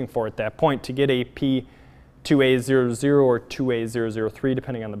computer's looking for at that point to get a P2A00 or 2A003,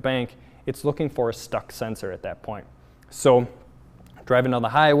 depending on the bank, it's looking for a stuck sensor at that point. So driving down the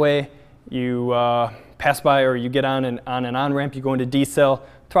highway, you pass by or you get on an on-ramp, you go into decel,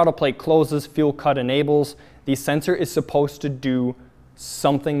 throttle plate closes, fuel cut enables. The sensor is supposed to do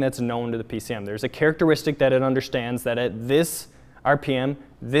something that's known to the PCM. There's a characteristic that it understands that at this RPM,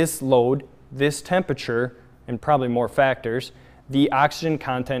 this load, this temperature, and probably more factors, the oxygen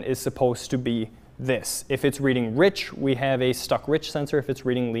content is supposed to be this. If it's reading rich, we have a stuck rich sensor. If it's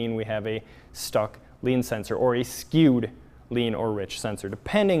reading lean, we have a stuck lean sensor or a skewed lean or rich sensor,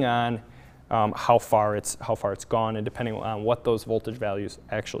 depending on how far it's gone and depending on what those voltage values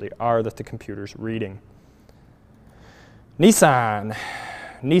actually are that the computer's reading.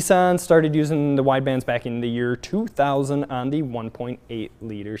 Nissan started using the widebands back in the year 2000 on the 1.8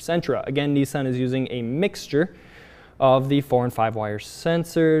 liter Sentra. Again, Nissan is using a mixture of the 4 and 5 wire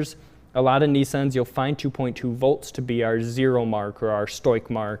sensors. A lot of Nissans, you'll find 2.2 volts to be our zero mark or our stoich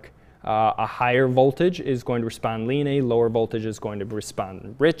mark. A higher voltage is going to respond lean, a lower voltage is going to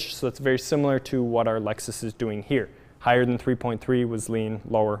respond rich. So that's very similar to what our Lexus is doing here. Higher than 3.3 was lean,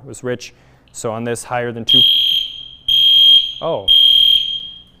 lower was rich. So on this, higher than 2. Oh,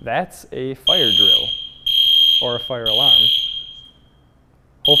 that's a fire drill or a fire alarm.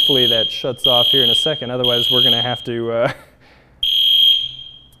 Hopefully that shuts off here in a second, otherwise we're going to have to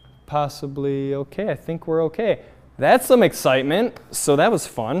possibly, okay, I think we're okay. That's some excitement, so that was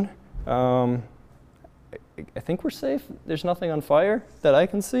fun. I think we're safe. There's nothing on fire that I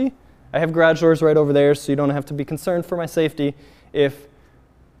can see. I have garage doors right over there, so you don't have to be concerned for my safety. If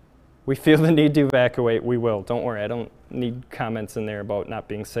we feel the need to evacuate, we will. Don't worry, I don't need comments in there about not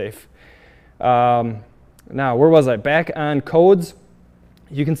being safe. Now, where was I? Back on codes.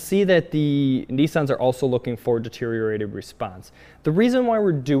 You can see that the Nissans are also looking for deteriorated response. The reason why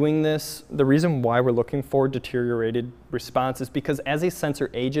we're doing this, the reason why we're looking for deteriorated response is because as a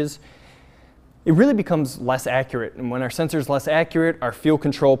sensor ages, it really becomes less accurate. And when our sensor is less accurate, our fuel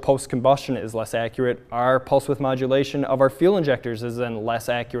control post-combustion is less accurate. Our pulse width modulation of our fuel injectors is then less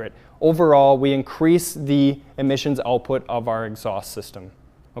accurate. Overall, we increase the emissions output of our exhaust system,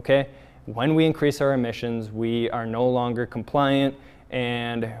 okay? When we increase our emissions, we are no longer compliant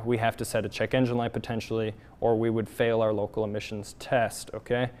and we have to set a check engine light potentially, or we would fail our local emissions test,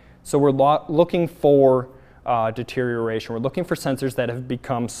 okay? So we're looking for deterioration. We're looking for sensors that have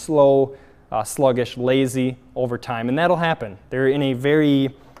become slow, sluggish, lazy over time, and that'll happen. They're in a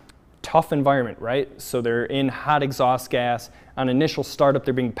very tough environment, right? So they're in hot exhaust gas. On initial startup,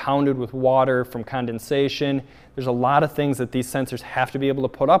 they're being pounded with water from condensation. There's a lot of things that these sensors have to be able to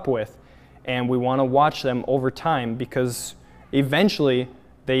put up with, and we want to watch them over time because eventually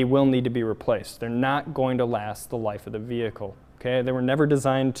they will need to be replaced. They're not going to last the life of the vehicle, okay? They were never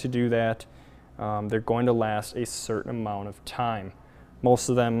designed to do that. They're going to last a certain amount of time. Most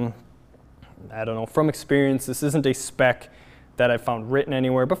of them, I don't know, from experience, this isn't a spec that I've found written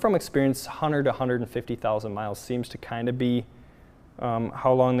anywhere, but from experience, 100 to 150,000 miles seems to kind of be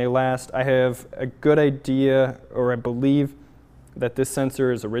how long they last. I have a good idea, or I believe that this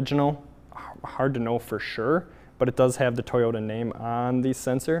sensor is original. Hard to know for sure, but it does have the Toyota name on the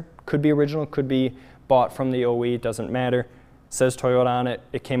sensor. Could be original, could be bought from the OE, doesn't matter. It says Toyota on it.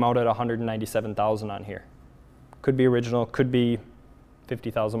 It came out at 197,000 on here. Could be original, could be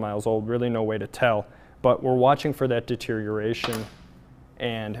 50,000 miles old, really no way to tell. But we're watching for that deterioration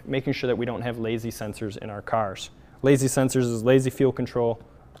and making sure that we don't have lazy sensors in our cars. Lazy sensors is lazy fuel control,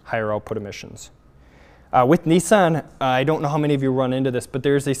 higher output emissions. With Nissan, I don't know how many of you run into this, but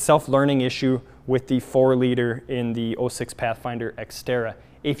there's a self-learning issue with the 4-liter in the 06 Pathfinder Xterra.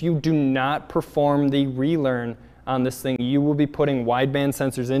 If you do not perform the relearn on this thing, you will be putting wideband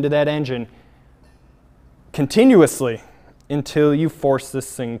sensors into that engine continuously until you force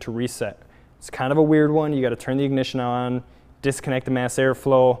this thing to reset. It's kind of a weird one. You got to turn the ignition on, disconnect the mass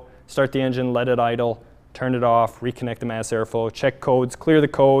airflow, start the engine, let it idle, turn it off, reconnect the mass airflow, check codes, clear the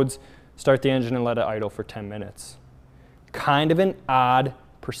codes, start the engine and let it idle for 10 minutes. Kind of an odd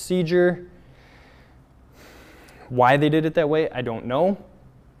procedure. Why they did it that way, I don't know.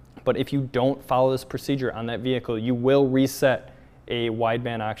 But if you don't follow this procedure on that vehicle, you will reset a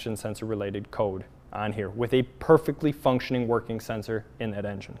wideband oxygen sensor related code on here with a perfectly functioning working sensor in that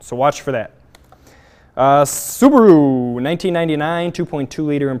engine. So watch for that. Subaru, 1999, 2.2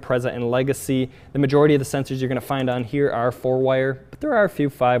 liter Impreza and Legacy. The majority of the sensors you're going to find on here are 4-wire, but there are a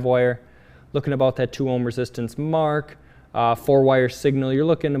few 5-wire. Looking about that 2 ohm resistance mark. 4-wire signal, you're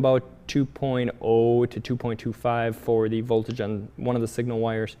looking about 2.0 to 2.25 for the voltage on one of the signal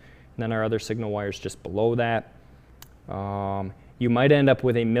wires, and then our other signal wires just below that. You might end up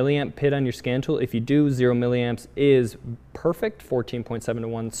with a milliamp pit on your scan tool. If you do, 0 milliamps is perfect, 14.7 to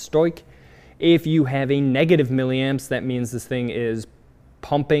 1 stoic. If you have a negative milliamps, that means this thing is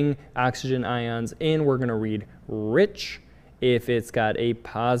pumping oxygen ions in. We're going to read rich. If it's got a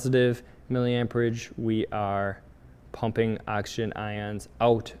positive milliamperage, we are pumping oxygen ions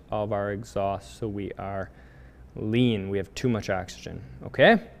out of our exhaust, so we are lean. We have too much oxygen,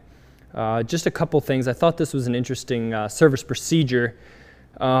 okay? Just a couple things. I thought this was an interesting service procedure.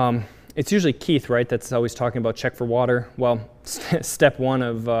 It's usually Keith, right, that's always talking about check for water. Well, step 1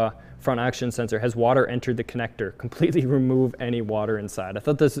 of front oxygen sensor, has water entered the connector. Completely remove any water inside. I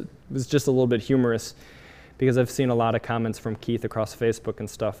thought this was just a little bit humorous because I've seen a lot of comments from Keith across Facebook and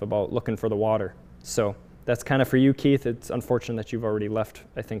stuff about looking for the water. So that's kind of for you, Keith. It's unfortunate that you've already left,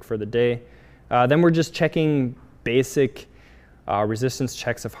 I think, for the day. Then we're just checking basic resistance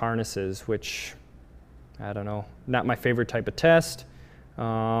checks of harnesses, which, I don't know, not my favorite type of test.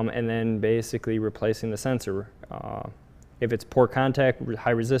 And then basically replacing the sensor. If it's poor contact, high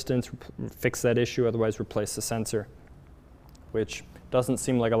resistance, fix that issue, otherwise replace the sensor, which doesn't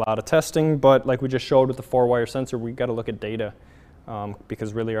seem like a lot of testing, but like we just showed with the 4-wire sensor, we got to look at data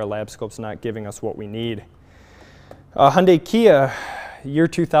because really our lab scope's not giving us what we need. Hyundai Kia, year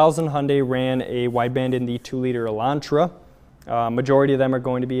 2000, Hyundai ran a wideband in the 2-liter Elantra. Majority of them are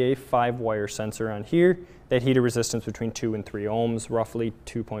going to be a 5-wire sensor on here. That heater resistance between 2 and 3 ohms, roughly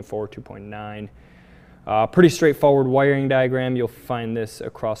 2.4, 2.9. Pretty straightforward wiring diagram. You'll find this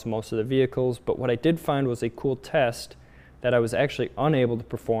across most of the vehicles, but what I did find was a cool test that I was actually unable to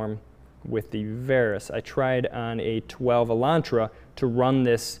perform with the Verus. I tried on a 12 Elantra to run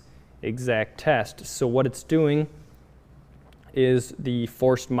this exact test. So what it's doing is the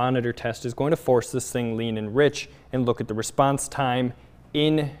forced monitor test is going to force this thing lean and rich and look at the response time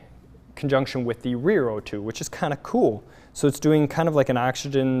in conjunction with the rear O2, which is kind of cool. So it's doing kind of like an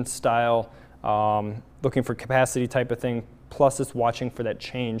oxygen style looking for capacity type of thing, plus it's watching for that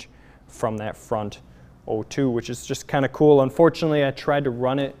change from that front O2, which is just kind of cool. Unfortunately, I tried to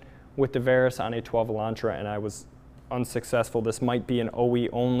run it with the Verus on a 12 Elantra and I was unsuccessful. This might be an OE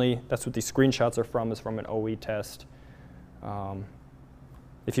only. That's what these screenshots are from, is from an OE test.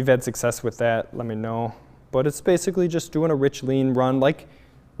 If you've had success with that, let me know. But it's basically just doing a rich lean run like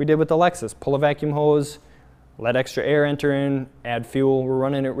we did with the Lexus. Pull a vacuum hose, let extra air enter in, add fuel. We're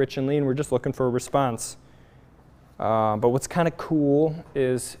running it rich and lean. We're just looking for a response. But what's kind of cool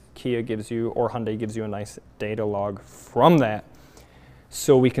is Kia gives you, or Hyundai gives you, a nice data log from that.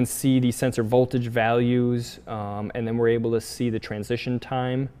 So we can see the sensor voltage values, and then we're able to see the transition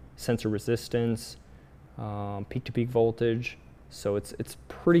time, sensor resistance, peak-to-peak voltage. So it's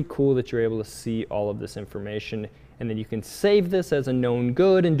pretty cool that you're able to see all of this information, and then you can save this as a known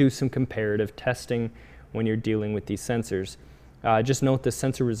good and do some comparative testing when you're dealing with these sensors. Just note the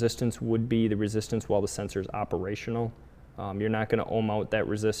sensor resistance would be the resistance while the sensor is operational. You're not going to ohm out that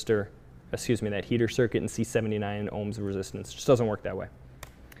resistor, excuse me, that heater circuit and see 79 ohms of resistance. It just doesn't work that way.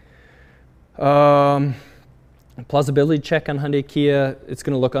 Plausibility check on Hyundai Kia, it's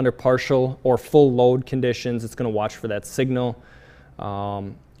going to look under partial or full load conditions. It's going to watch for that signal.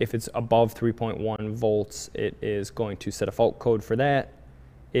 If it's above 3.1 volts, it is going to set a fault code for that.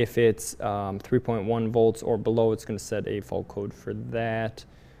 If it's 3.1 volts or below, it's going to set a fault code for that.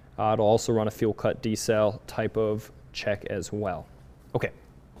 It'll also run a fuel cut decel type of check as well. Okay,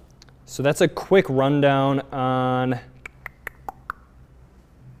 so that's a quick rundown on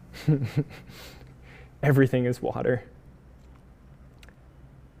everything is water.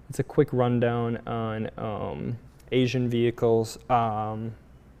 It's a quick rundown on Asian vehicles.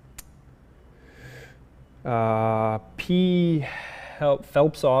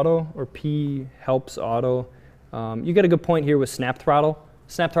 Phelps Auto or P Helps Auto. You get a good point here with snap throttle.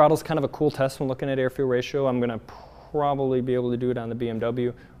 Snap throttle is kind of a cool test when looking at air-fuel ratio. I'm going to probably be able to do it on the BMW.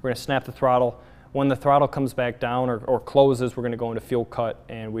 We're going to snap the throttle. When the throttle comes back down or closes, we're going to go into fuel cut,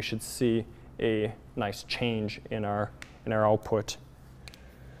 and we should see a nice change in our output.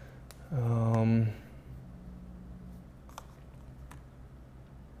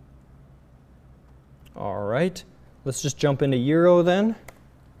 All right, let's just jump into Euro then.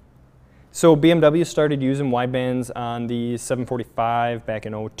 So BMW started using widebands on the 745 back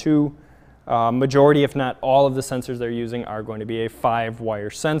in 2002. Majority, if not all of the sensors they're using are going to be a 5-wire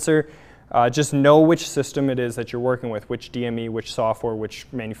sensor. Just know which system it is that you're working with, which DME, which software, which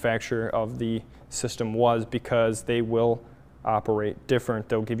manufacturer of the system was, because they will operate different.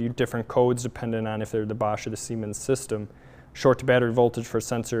 They'll give you different codes depending on if they're the Bosch or the Siemens system. Short to battery voltage for a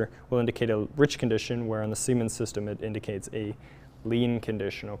sensor will indicate a rich condition, where on the Siemens system it indicates a lean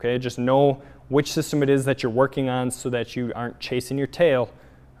condition, okay? Just know which system it is that you're working on so that you aren't chasing your tail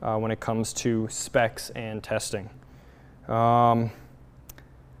when it comes to specs and testing. The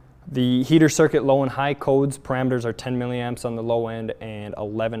heater circuit low and high codes parameters are 10 milliamps on the low end and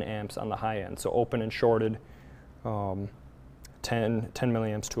 11 amps on the high end. So open and shorted, 10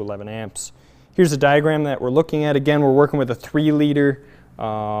 milliamps to 11 amps. Here's a diagram that we're looking at. Again, we're working with a 3-liter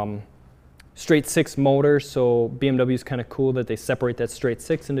straight 6 motor, so BMW is kind of cool that they separate that straight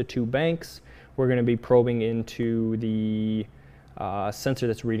 6 into 2 banks. We're going to be probing into the sensor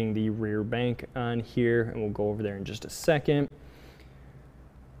that's reading the rear bank on here, and we'll go over there in just a second.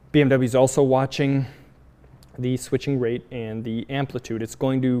 BMW is also watching the switching rate and the amplitude. It's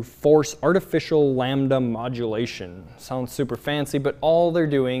going to force artificial lambda modulation. Sounds super fancy, but all they're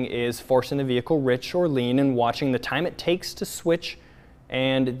doing is forcing the vehicle rich or lean and watching the time it takes to switch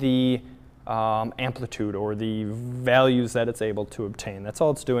and the amplitude or the values that it's able to obtain. That's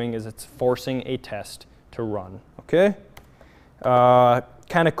all it's doing, is it's forcing a test to run, okay?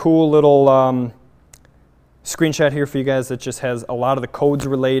 Kind of cool little screenshot here for you guys that just has a lot of the codes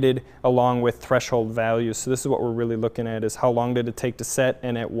related along with threshold values. So this is what we're really looking at, is how long did it take to set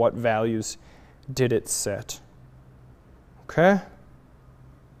and at what values did it set. Okay?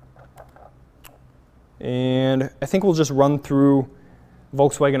 And I think we'll just run through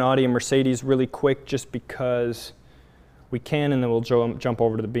Volkswagen, Audi, and Mercedes really quick just because we can, and then we'll jump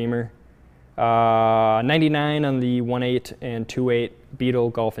over to the Beamer. 99 on the 1.8 and 2.8 Beetle,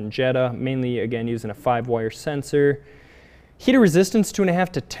 Golf, and Jetta, mainly again using a 5-wire sensor. Heater resistance 2.5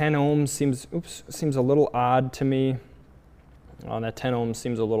 to 10 ohms seems a little odd to me. That 10 ohms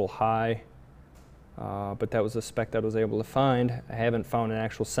seems a little high, but that was a spec that I was able to find. I haven't found an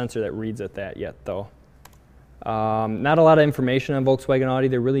actual sensor that reads at that yet though. Not a lot of information on Volkswagen, Audi.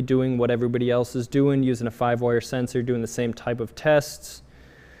 They're really doing what everybody else is doing, using a 5-wire sensor, doing the same type of tests.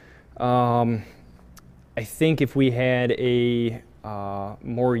 I think if we had a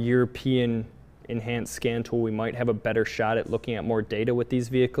more European enhanced scan tool, we might have a better shot at looking at more data with these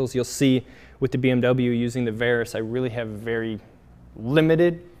vehicles. You'll see with the BMW using the Veris, I really have very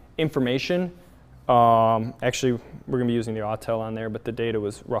limited information. Actually, we're going to be using the Autel on there, but the data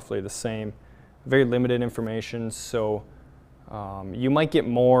was roughly the same. Very limited information, so you might get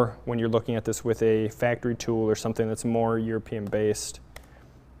more when you're looking at this with a factory tool or something that's more European based.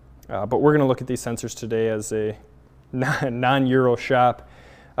 But we're going to look at these sensors today as a non-Euro shop.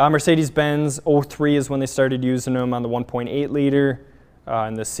 Mercedes-Benz 03 is when they started using them on the 1.8 liter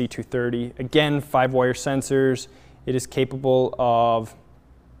and the C230. Again, 5-wire sensors. It is capable of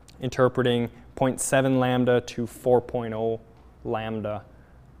interpreting 0.7 lambda to 4.0 lambda.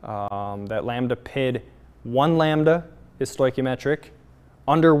 That lambda PID, 1 lambda is stoichiometric.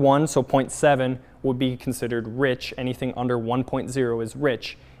 Under 1, so 0.7, would be considered rich. Anything under 1.0 is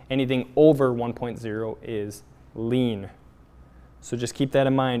rich. Anything over 1.0 is lean. So just keep that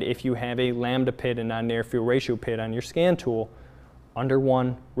in mind. If you have a lambda PID and not an air-fuel ratio PID on your scan tool, under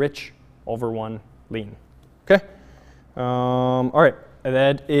 1, rich, over 1, lean. Okay? All right,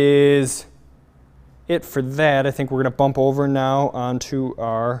 that is it for that. I think we're going to bump over now onto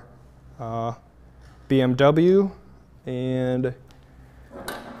our BMW and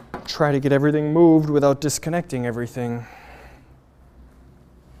try to get everything moved without disconnecting everything.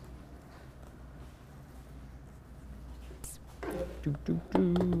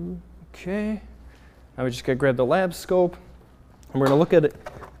 Now we just gotta grab the lab scope, and we're gonna look at a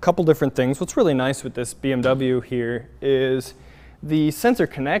couple different things. What's really nice with this BMW here is the sensor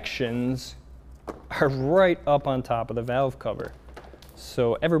connections are right up on top of the valve cover.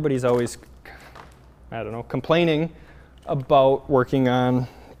 So everybody's always, I don't know, complaining about working on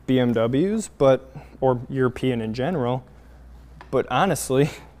BMWs, or European in general, but honestly,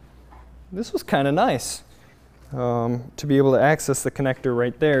 this was kind of nice to be able to access the connector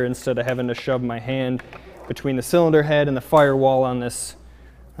right there instead of having to shove my hand between the cylinder head and the firewall on this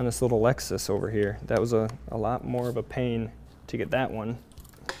little Lexus over here. That was a lot more of a pain to get that one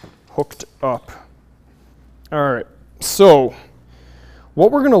hooked up. All right, so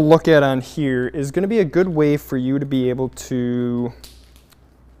what we're going to look at on here is going to be a good way for you to be able to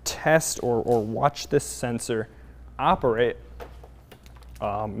test or watch this sensor operate.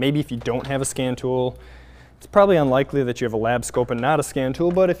 Maybe if you don't have a scan tool, it's probably unlikely that you have a lab scope and not a scan tool,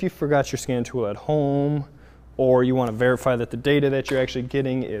 but if you forgot your scan tool at home, or you want to verify that the data that you're actually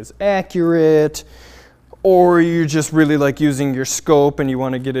getting is accurate, or you just really like using your scope and you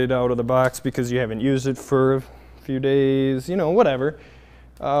want to get it out of the box because you haven't used it for a few days, you know, whatever.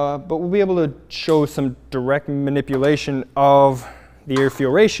 But we'll be able to show some direct manipulation of the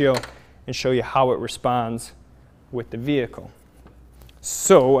air-fuel ratio and show you how it responds with the vehicle.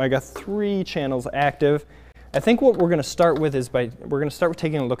 So I got 3 channels active. I think what we're going to start with is we're going to start with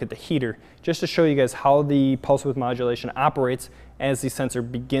taking a look at the heater, just to show you guys how the pulse width modulation operates as the sensor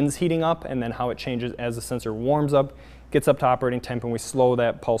begins heating up, and then how it changes as the sensor warms up, gets up to operating temp, and we slow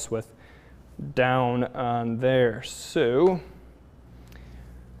that pulse width down on there. So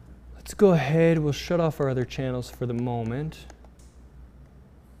let's go ahead, we'll shut off our other channels for the moment.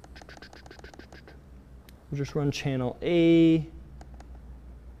 We'll just run channel A.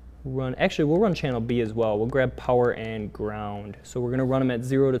 Actually, we'll run channel B as well. We'll grab power and ground. So we're going to run them at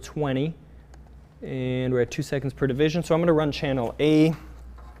 0 to 20, and we're at 2 seconds per division. So I'm going to run channel A.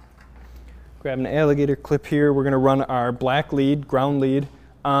 Grab an alligator clip here. We're going to run our black lead, ground lead,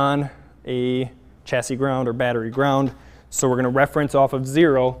 on a chassis ground or battery ground. So we're going to reference off of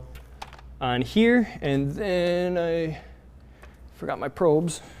 0 on here, and then I forgot my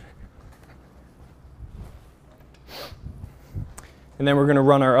probes. And then we're going to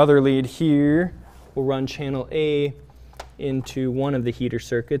run our other lead here. We'll run channel A into one of the heater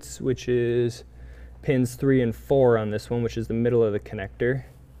circuits, which is pins 3 and 4 on this one, which is the middle of the connector.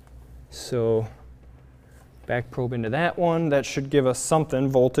 So back probe into that one. That should give us something,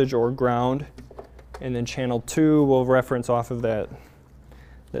 voltage or ground. And then channel 2 will reference off of that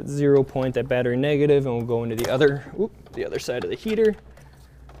 0 point, that battery negative, and we'll go into the other side of the heater.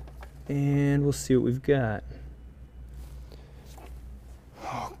 And we'll see what we've got.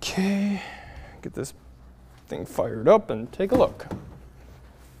 Okay, get this thing fired up and take a look.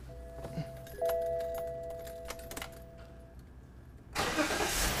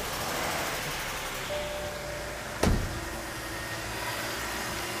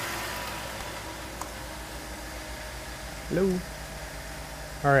 Hello.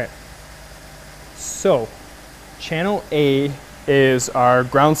 All right, so channel A is our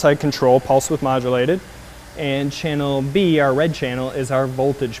ground side control, pulse width modulated. And channel B, our red channel, is our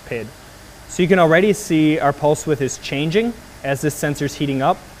voltage PID. So you can already see our pulse width is changing as this sensor's heating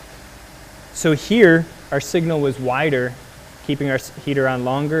up. So here, our signal was wider, keeping our heater on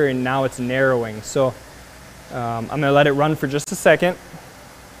longer, and now it's narrowing. So I'm going to let it run for just a second.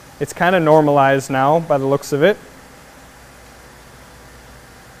 It's kind of normalized now by the looks of it.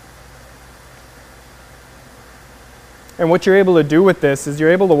 And what you're able to do with this is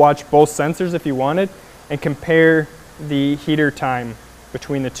you're able to watch both sensors if you wanted, and compare the heater time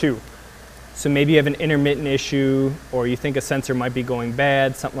between the two. So maybe you have an intermittent issue, or you think a sensor might be going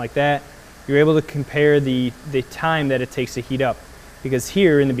bad, something like that. You're able to compare the time that it takes to heat up. Because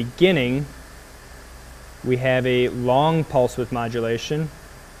here in the beginning, we have a long pulse width modulation,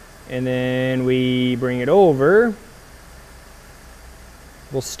 and then we bring it over,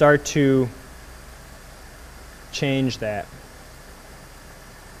 we'll start to change that.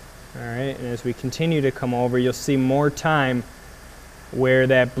 All right, and as we continue to come over, you'll see more time where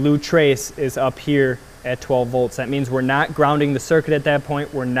that blue trace is up here at 12 volts. That means we're not grounding the circuit at that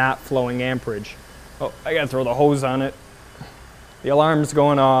point. We're not flowing amperage. Oh, I gotta throw the hose on it. The alarm's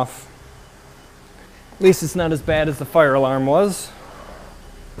going off. At least it's not as bad as the fire alarm was.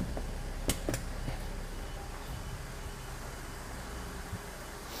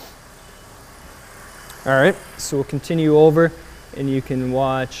 All right, so we'll continue over, and you can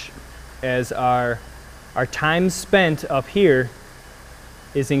watch as our time spent up here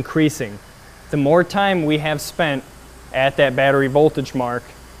is increasing. The more time we have spent at that battery voltage mark,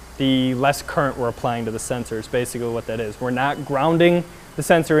 the less current we're applying to the sensor is basically what that is. We're not grounding the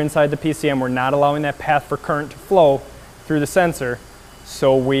sensor inside the PCM. We're not allowing that path for current to flow through the sensor.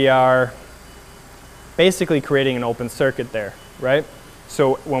 So we are basically creating an open circuit there, right?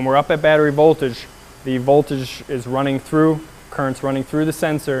 So when we're up at battery voltage, the voltage is running through, current's running through the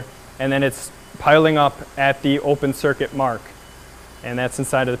sensor, and then it's piling up at the open circuit mark. And that's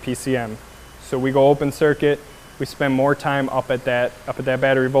inside of the PCM. So we go open circuit, we spend more time up at that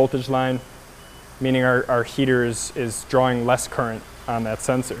battery voltage line, meaning our heater is drawing less current on that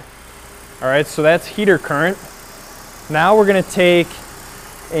sensor. All right, so that's heater current. Now we're gonna take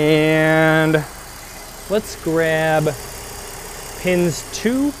and let's grab pins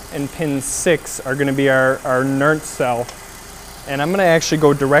 2 and pin 6 are gonna be our NERT cell. And I'm gonna actually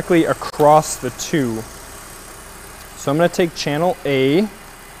go directly across the 2. So I'm gonna take channel A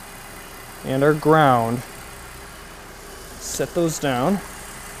and our ground, set those down,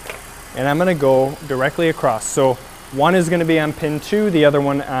 and I'm gonna go directly across. So one is gonna be on pin 2, the other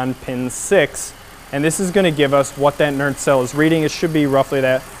one on pin 6, and this is gonna give us what that NERT cell is reading. It should be roughly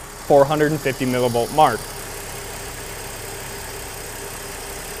that 450 millivolt mark.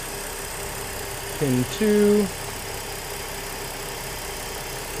 Pin 2,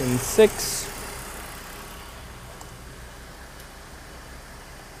 pin 6.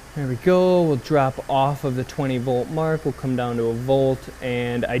 There we go. We'll drop off of the 20 volt mark. We'll come down to a volt,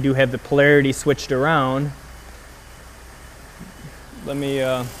 and I do have the polarity switched around. Let me,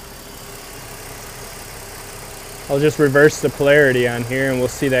 I'll just reverse the polarity on here and we'll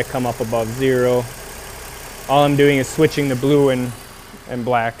see that come up above 0. All I'm doing is switching the blue and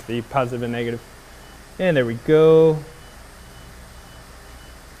black, the positive and negative. And there we go.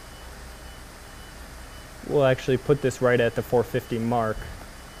 We'll actually put this right at the 450 mark.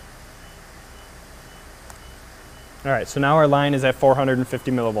 All right, so now our line is at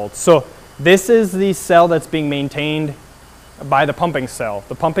 450 millivolts. So this is the cell that's being maintained by the pumping cell.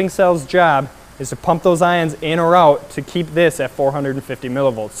 The pumping cell's job is to pump those ions in or out to keep this at 450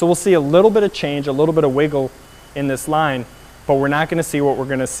 millivolts. So we'll see a little bit of change, a little bit of wiggle in this line, but we're not gonna see what we're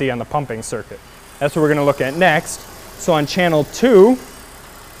gonna see on the pumping circuit. That's what we're gonna look at next. So on channel 2,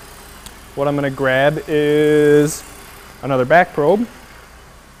 what I'm gonna grab is another back probe.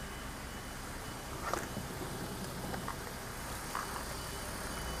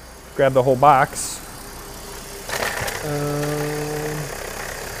 Grab the whole box.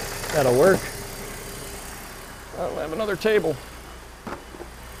 That'll work. I'll have another table.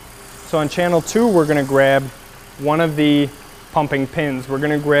 So on channel 2, we're gonna grab one of the pumping pins. We're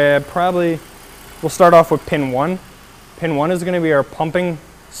gonna grab we'll start off with pin 1. Pin 1 is gonna be our pumping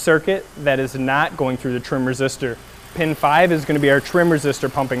circuit that is not going through the trim resistor. Pin 5 is gonna be our trim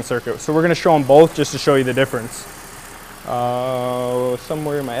resistor pumping circuit. So we're gonna show them both just to show you the difference.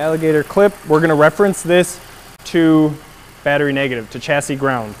 Somewhere in my alligator clip, we're gonna reference this to battery negative, to chassis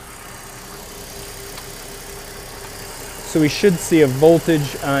ground. So we should see a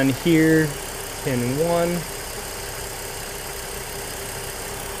voltage on here, pin 1.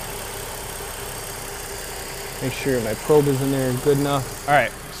 Make sure my probe is in there good enough. All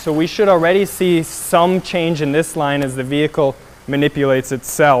right, so we should already see some change in this line as the vehicle manipulates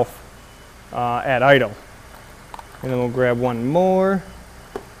itself at idle. And then we'll grab one more,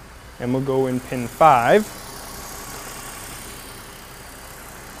 and we'll go in pin 5.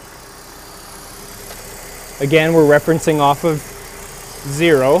 Again, we're referencing off of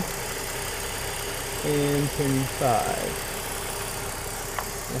 0 and pin 5.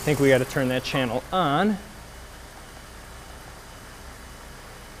 I think we got to turn that channel on.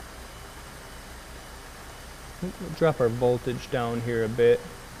 We'll drop our voltage down here a bit.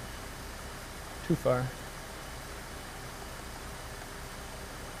 Too far.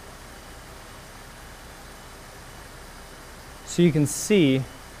 So you can see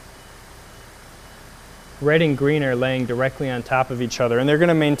red and green are laying directly on top of each other, and they're going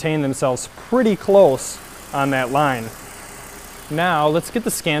to maintain themselves pretty close on that line. Now let's get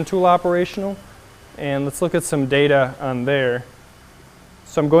the scan tool operational and let's look at some data on there.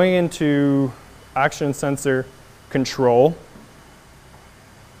 So I'm going into oxygen sensor control.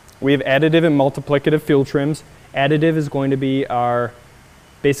 We have additive and multiplicative fuel trims. Additive is going to be our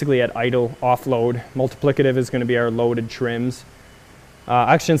basically at idle offload. Multiplicative is going to be our loaded trims.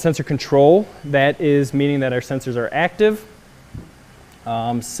 Oxygen sensor control, that is meaning that our sensors are active.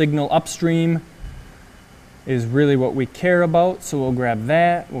 Signal upstream is really what we care about, so we'll grab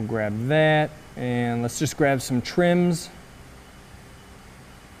that, and let's just grab some trims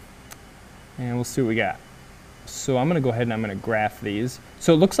and we'll see what we got. So I'm going to go ahead and I'm going to graph these.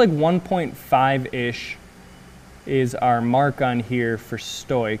 So it looks like 1.5-ish is our mark on here for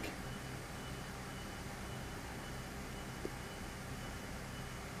stoich.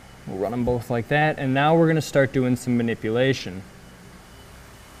 We'll run them both like that, and now we're going to start doing some manipulation.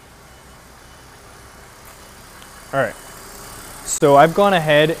 All right, so I've gone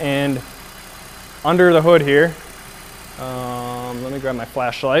ahead and under the hood here, let me grab my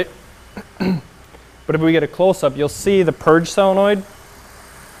flashlight. But if we get a close-up, you'll see the purge solenoid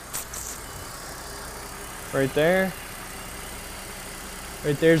right there.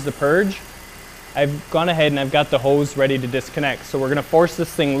 Right there's the purge. I've gone ahead and I've got the hose ready to disconnect. So we're going to force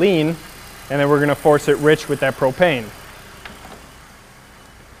this thing lean, and then we're going to force it rich with that propane.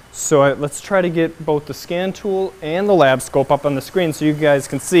 So let's try to get both the scan tool and the lab scope up on the screen so you guys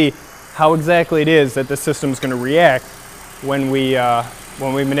can see how exactly it is that the system is going to react when we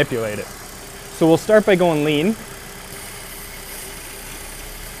manipulate it. So we'll start by going lean.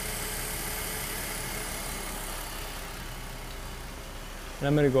 And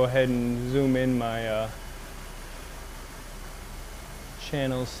I'm going to go ahead and zoom in my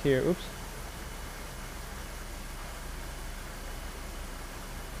channels here. Oops.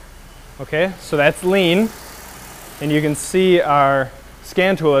 Okay, so that's lean, and you can see our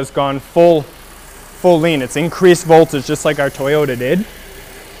scan tool has gone full lean. It's increased voltage just like our Toyota did.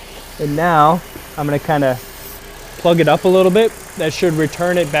 And now I'm going to kind of plug it up a little bit. That should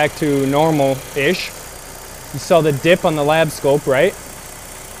return it back to normal-ish. You saw the dip on the lab scope, right?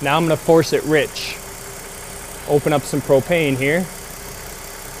 Now I'm going to force it rich. Open up some propane here.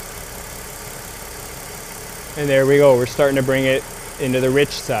 And there we go. We're starting to bring it into the rich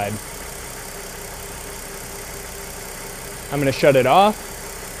side. I'm going to shut it off.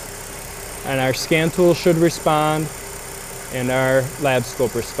 And our scan tool should respond. And our lab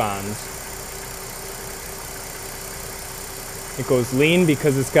scope responds. It goes lean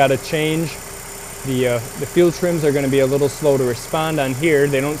because it's got to change. The fuel trims are going to be a little slow to respond on here.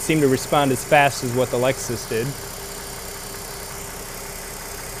 They don't seem to respond as fast as what the Lexus did.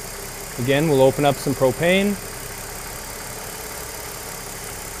 Again, we'll open up some propane.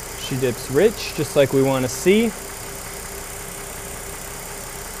 She dips rich, just like we want to see.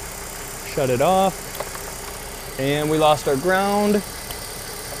 Shut it off. And we lost our ground.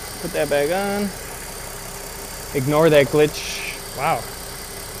 Put that back on. Ignore that glitch. Wow.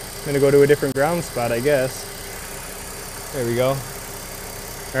 I'm going to go to a different ground spot, I guess. There we go.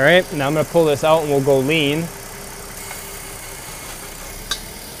 All right, now I'm going to pull this out and we'll go lean.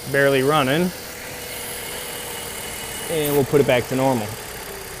 Barely running. And we'll put it back to normal.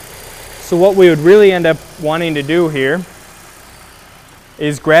 So what we would really end up wanting to do here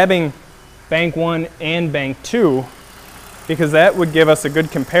is grabbing bank 1 and bank 2, because that would give us a good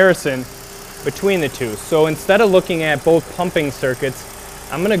comparison between the two. So instead of looking at both pumping circuits,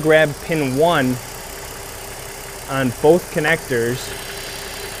 I'm going to grab pin 1 on both connectors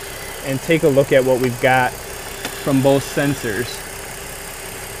and take a look at what we've got from both sensors.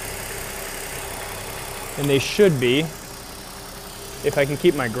 And they should be, if I can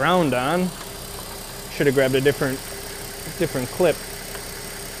keep my ground on, should have grabbed a different clip.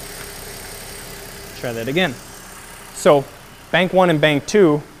 Try that again. So bank 1 and bank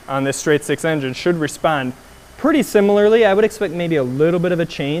 2 on this straight 6 engine should respond pretty similarly. I would expect maybe a little bit of a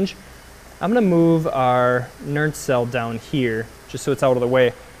change. I'm going to move our Nernst cell down here just so it's out of the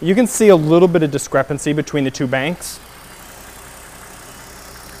way. You can see a little bit of discrepancy between the two banks.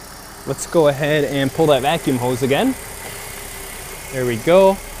 Let's go ahead and pull that vacuum hose again. There we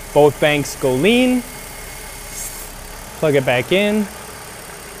go. Both banks go lean. Plug it back in.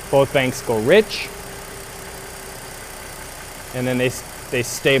 Both banks go rich. And then they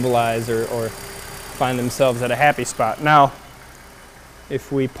stabilize or find themselves at a happy spot. Now,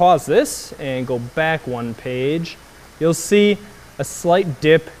 if we pause this and go back one page, you'll see a slight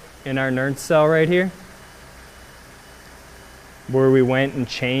dip in our Nernst cell right here, where we went and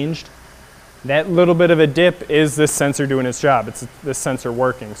changed. That little bit of a dip is this sensor doing its job. It's this sensor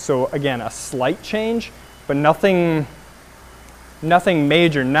working. So again, a slight change, but nothing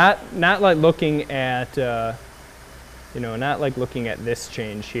major. Not like looking at not like looking at this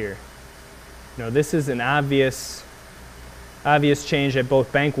change here. This is an obvious change that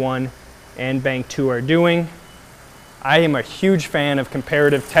both bank 1 and bank 2 are doing. I am a huge fan of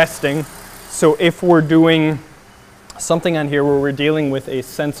comparative testing. So if we're doing something on here where we're dealing with a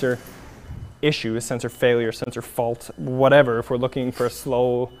sensor issue, a sensor failure, sensor fault, whatever, if we're looking for a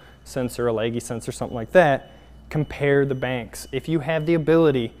slow sensor, a laggy sensor, something like that, compare the banks. If you have the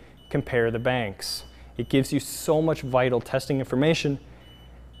ability, compare the banks. It gives you so much vital testing information.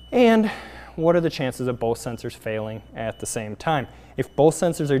 And what are the chances of both sensors failing at the same time? If both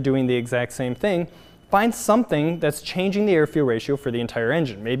sensors are doing the exact same thing, find something that's changing the air-fuel ratio for the entire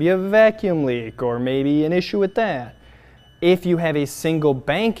engine. Maybe a vacuum leak, or maybe an issue with that. If you have a single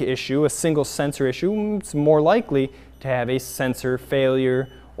bank issue, a single sensor issue, it's more likely to have a sensor failure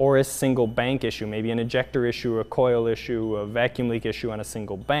or a single bank issue, maybe an ejector issue, a coil issue, a vacuum leak issue on a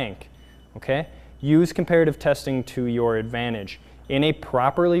single bank. Okay? Use comparative testing to your advantage. In a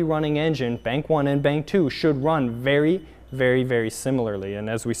properly running engine, bank 1 and bank 2 should run very, very, very similarly. And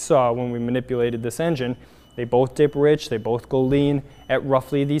as we saw when we manipulated this engine, they both dip rich, they both go lean at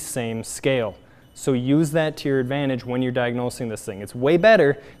roughly the same scale. So use that to your advantage when you're diagnosing this thing. It's way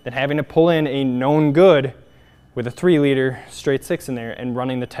better than having to pull in a known good with a 3-liter straight 6 in there and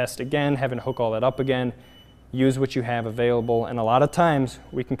running the test again, having to hook all that up again. Use what you have available, and a lot of times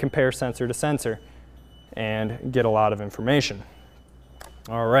we can compare sensor to sensor and get a lot of information.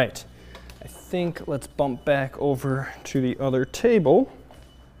 All right, I think let's bump back over to the other table.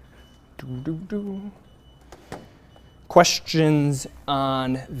 Questions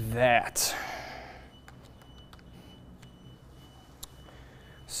on that?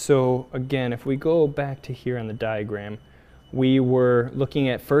 So again, if we go back to here on the diagram, we were looking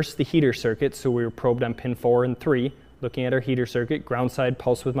at first the heater circuit, so we were probed on pin 4 and 3, looking at our heater circuit, ground side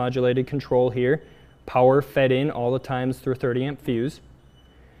pulse width modulated control here, power fed in all the times through a 30 amp fuse.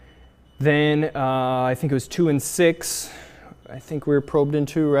 Then I think it was 2 and 6, I think we were probed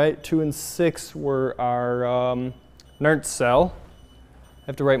into, right? 2 and 6 were our NERT cell. I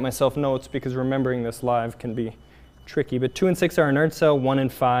have to write myself notes because remembering this live can be tricky, but 2 and 6 are our NERT cell, 1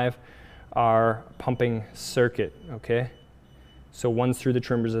 and 5 are pumping circuit, okay? So one's through the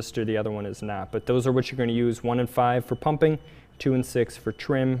trim resistor, the other one is not, but those are what you're going to use, 1 and 5 for pumping, 2 and 6 for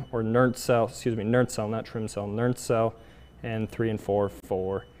trim, or NERT cell, excuse me, NERT cell, not trim cell, NERT cell, and 3 and 4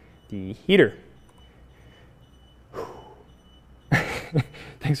 for the heater.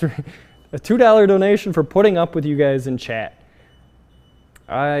 Thanks for a $2 donation for putting up with you guys in chat.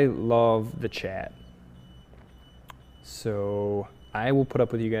 I love the chat. So I will put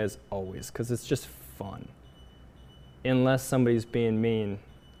up with you guys always because it's just fun. Unless somebody's being mean.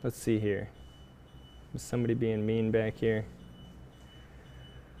 Let's see here. Is somebody being mean back here?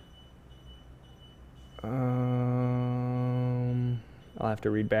 I'll have to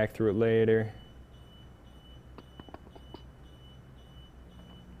read back through it later.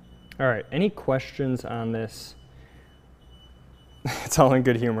 All right, any questions on this? It's all in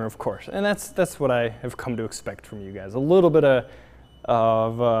good humor, of course. And that's what I have come to expect from you guys. A little bit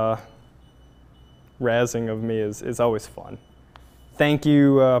of razzing of me is always fun. Thank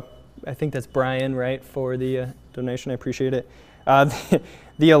you, I think that's Brian, right, for the donation. I appreciate it.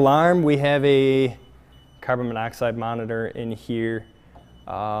 The alarm, we have a carbon monoxide monitor in here.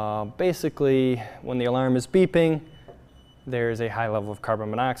 Basically, when the alarm is beeping, there's a high level of carbon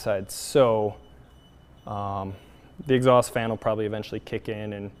monoxide. So the exhaust fan will probably eventually kick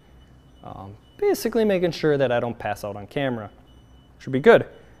in and basically making sure that I don't pass out on camera. Should be good.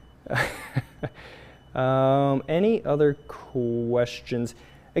 Any other questions?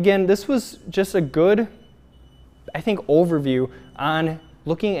 Again, this was just a good, I think, overview on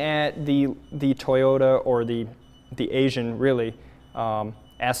looking at the Toyota or the Asian, really,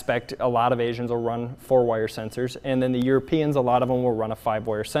 aspect. A lot of Asians will run 4-wire sensors, and then the Europeans, a lot of them will run a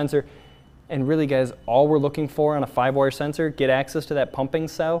 5-wire sensor. And really, guys, all we're looking for on a 5-wire sensor, get access to that pumping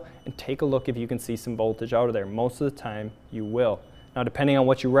cell and take a look if you can see some voltage out of there. Most of the time, you will. Now, depending on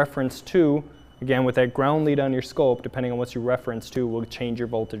what you reference to, again, with that ground lead on your scope, depending on what you reference to, will change your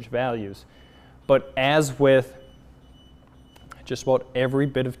voltage values. But as with just about every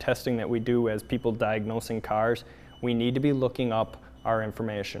bit of testing that we do as people diagnosing cars, we need to be looking up our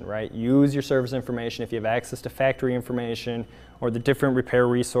information, right? Use your service information. If you have access to factory information or the different repair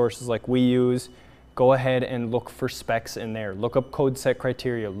resources like we use, go ahead and look for specs in there. Look up code set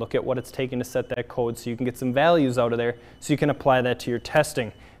criteria. Look at what it's taken to set that code so you can get some values out of there so you can apply that to your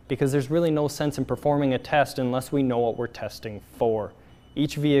testing, because there's really no sense in performing a test unless we know what we're testing for.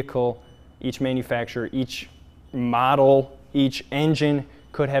 Each vehicle, each manufacturer, each model, each engine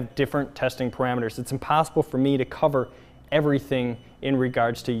could have different testing parameters. It's impossible for me to cover everything in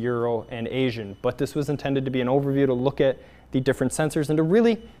regards to Euro and Asian, but this was intended to be an overview to look at the different sensors and to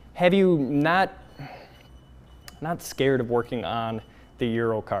really have you not scared of working on the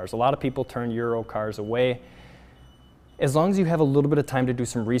Euro cars. A lot of people turn Euro cars away. As long as you have a little bit of time to do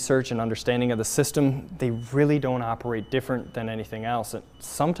some research and understanding of the system, they really don't operate different than anything else. And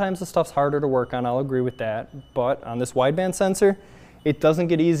sometimes the stuff's harder to work on, I'll agree with that, but on this wideband sensor, it doesn't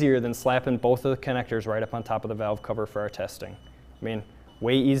get easier than slapping both of the connectors right up on top of the valve cover for our testing. I mean,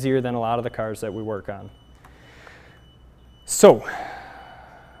 way easier than a lot of the cars that we work on. So,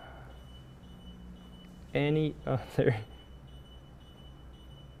 any other?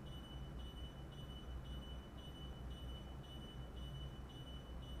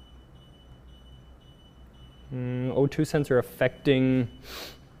 O2 sensor affecting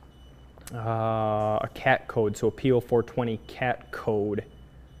a CAT code, so a PO420 CAT code.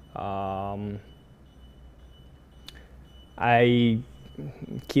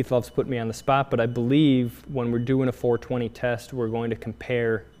 Keith loves putting me on the spot, but I believe when we're doing a 420 test, we're going to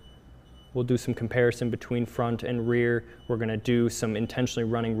compare. We'll do some comparison between front and rear. We're going to do some intentionally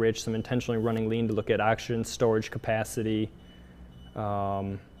running rich, some intentionally running lean to look at oxygen storage capacity.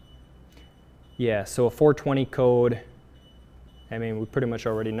 Yeah, so a 420 code, I mean, we pretty much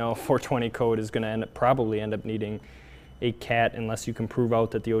already know 420 code is going to probably end up needing a CAT unless you can prove out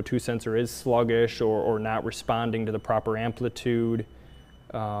that the O2 sensor is sluggish or not responding to the proper amplitude.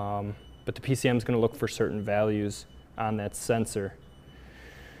 But the PCM is going to look for certain values on that sensor.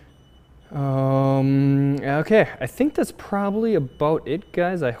 Okay, I think that's probably about it,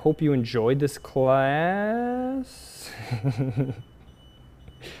 guys. I hope you enjoyed this class.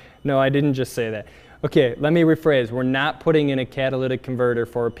 No, I didn't just say that. Okay, let me rephrase. We're not putting in a catalytic converter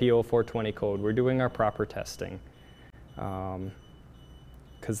for a PO420 code. We're doing our proper testing.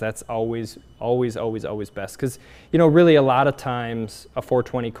 Because that's always best. Because, you know, really a lot of times a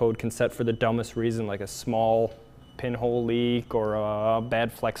 420 code can set for the dumbest reason, like a small pinhole leak or a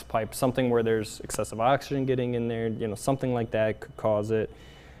bad flex pipe, something where there's excessive oxygen getting in there, you know, something like that could cause it.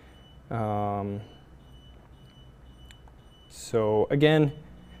 So again,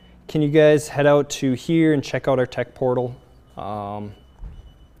 can you guys head out to here and check out our tech portal?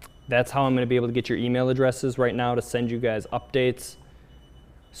 That's how I'm going to be able to get your email addresses right now to send you guys updates.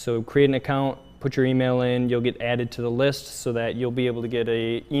 So create an account, put your email in, you'll get added to the list so that you'll be able to get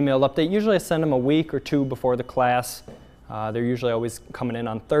an email update. Usually I send them a week or two before the class. They're usually always coming in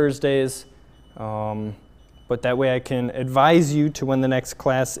on Thursdays. But that way I can advise you to when the next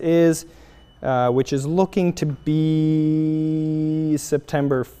class is, which is looking to be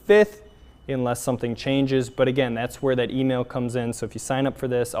September 5th, unless something changes. But again, that's where that email comes in. So if you sign up for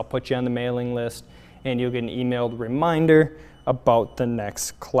this, I'll put you on the mailing list and you'll get an emailed reminder about the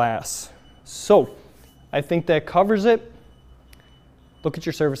next class. So I think that covers it. Look at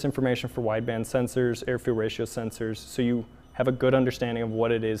your service information for wideband sensors, air-fuel ratio sensors, so you have a good understanding of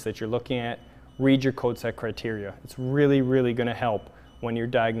what it is that you're looking at. Read your code set criteria. It's really, really going to help when you're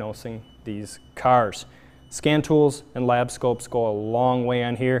diagnosing these cars. Scan tools and lab scopes go a long way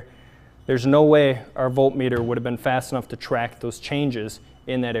on here. There's no way our voltmeter would have been fast enough to track those changes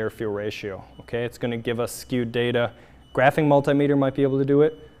in that air-fuel ratio. Okay, it's going to give us skewed data. Graphing multimeter might be able to do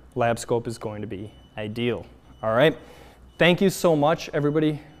it. Lab scope is going to be ideal. All right. Thank you so much,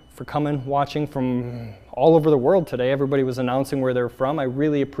 everybody, for coming, watching from all over the world today. Everybody was announcing where they're from. I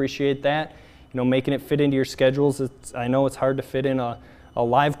really appreciate that. You know, making it fit into your schedules. I know it's hard to fit in a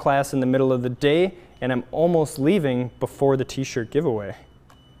live class in the middle of the day, and I'm almost leaving before the t-shirt giveaway.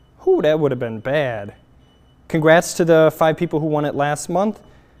 Whew, that would have been bad. Congrats to the 5 people who won it last month.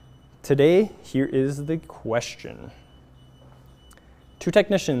 Today, here is the question. 2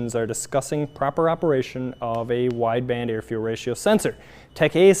 technicians are discussing proper operation of a wideband air-fuel ratio sensor.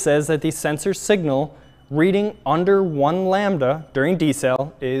 Tech A says that the sensor signal reading under 1 lambda during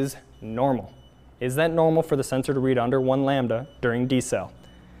decel is normal. Is that normal for the sensor to read under 1 lambda during decel?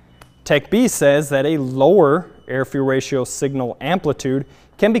 Tech B says that a lower air-fuel ratio signal amplitude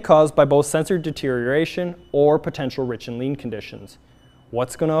can be caused by both sensor deterioration or potential rich and lean conditions.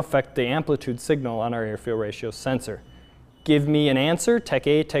 What's going to affect the amplitude signal on our air-fuel ratio sensor? Give me an answer, Tech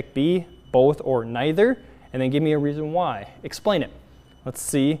A, Tech B, both or neither, and then give me a reason why. Explain it. Let's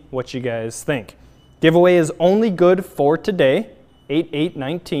see what you guys think. Giveaway is only good for today,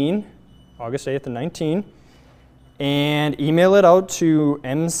 8/8/19, August 8th and 19. And email it out to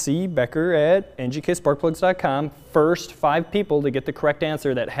mcbecker@ngksparkplugs.com. First 5 people to get the correct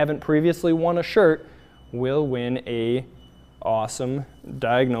answer that haven't previously won a shirt will win a awesome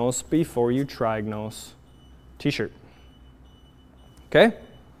Diagnose Before You Triagnose t-shirt. Okay?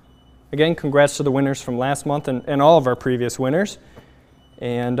 Again, congrats to the winners from last month and all of our previous winners.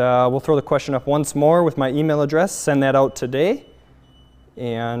 And we'll throw the question up once more with my email address. Send that out today.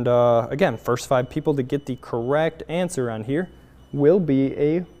 And again, first 5 people to get the correct answer on here will be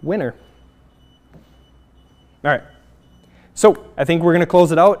a winner. All right. So I think we're going to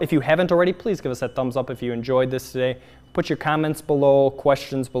close it out. If you haven't already, please give us that thumbs up if you enjoyed this today. Put your comments below,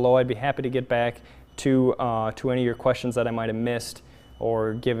 questions below. I'd be happy to get back to any of your questions that I might have missed,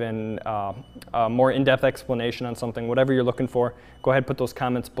 or given a more in-depth explanation on something, whatever you're looking for. Go ahead, put those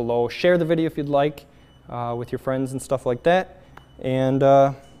comments below. Share the video if you'd like with your friends and stuff like that. And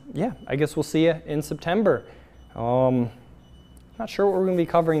yeah, I guess we'll see you in September. Not sure what we're going to be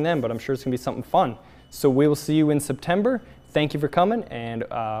covering then, but I'm sure it's going to be something fun. So we will see you in September. Thank you for coming, and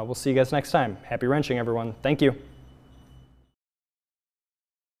we'll see you guys next time. Happy wrenching, everyone. Thank you.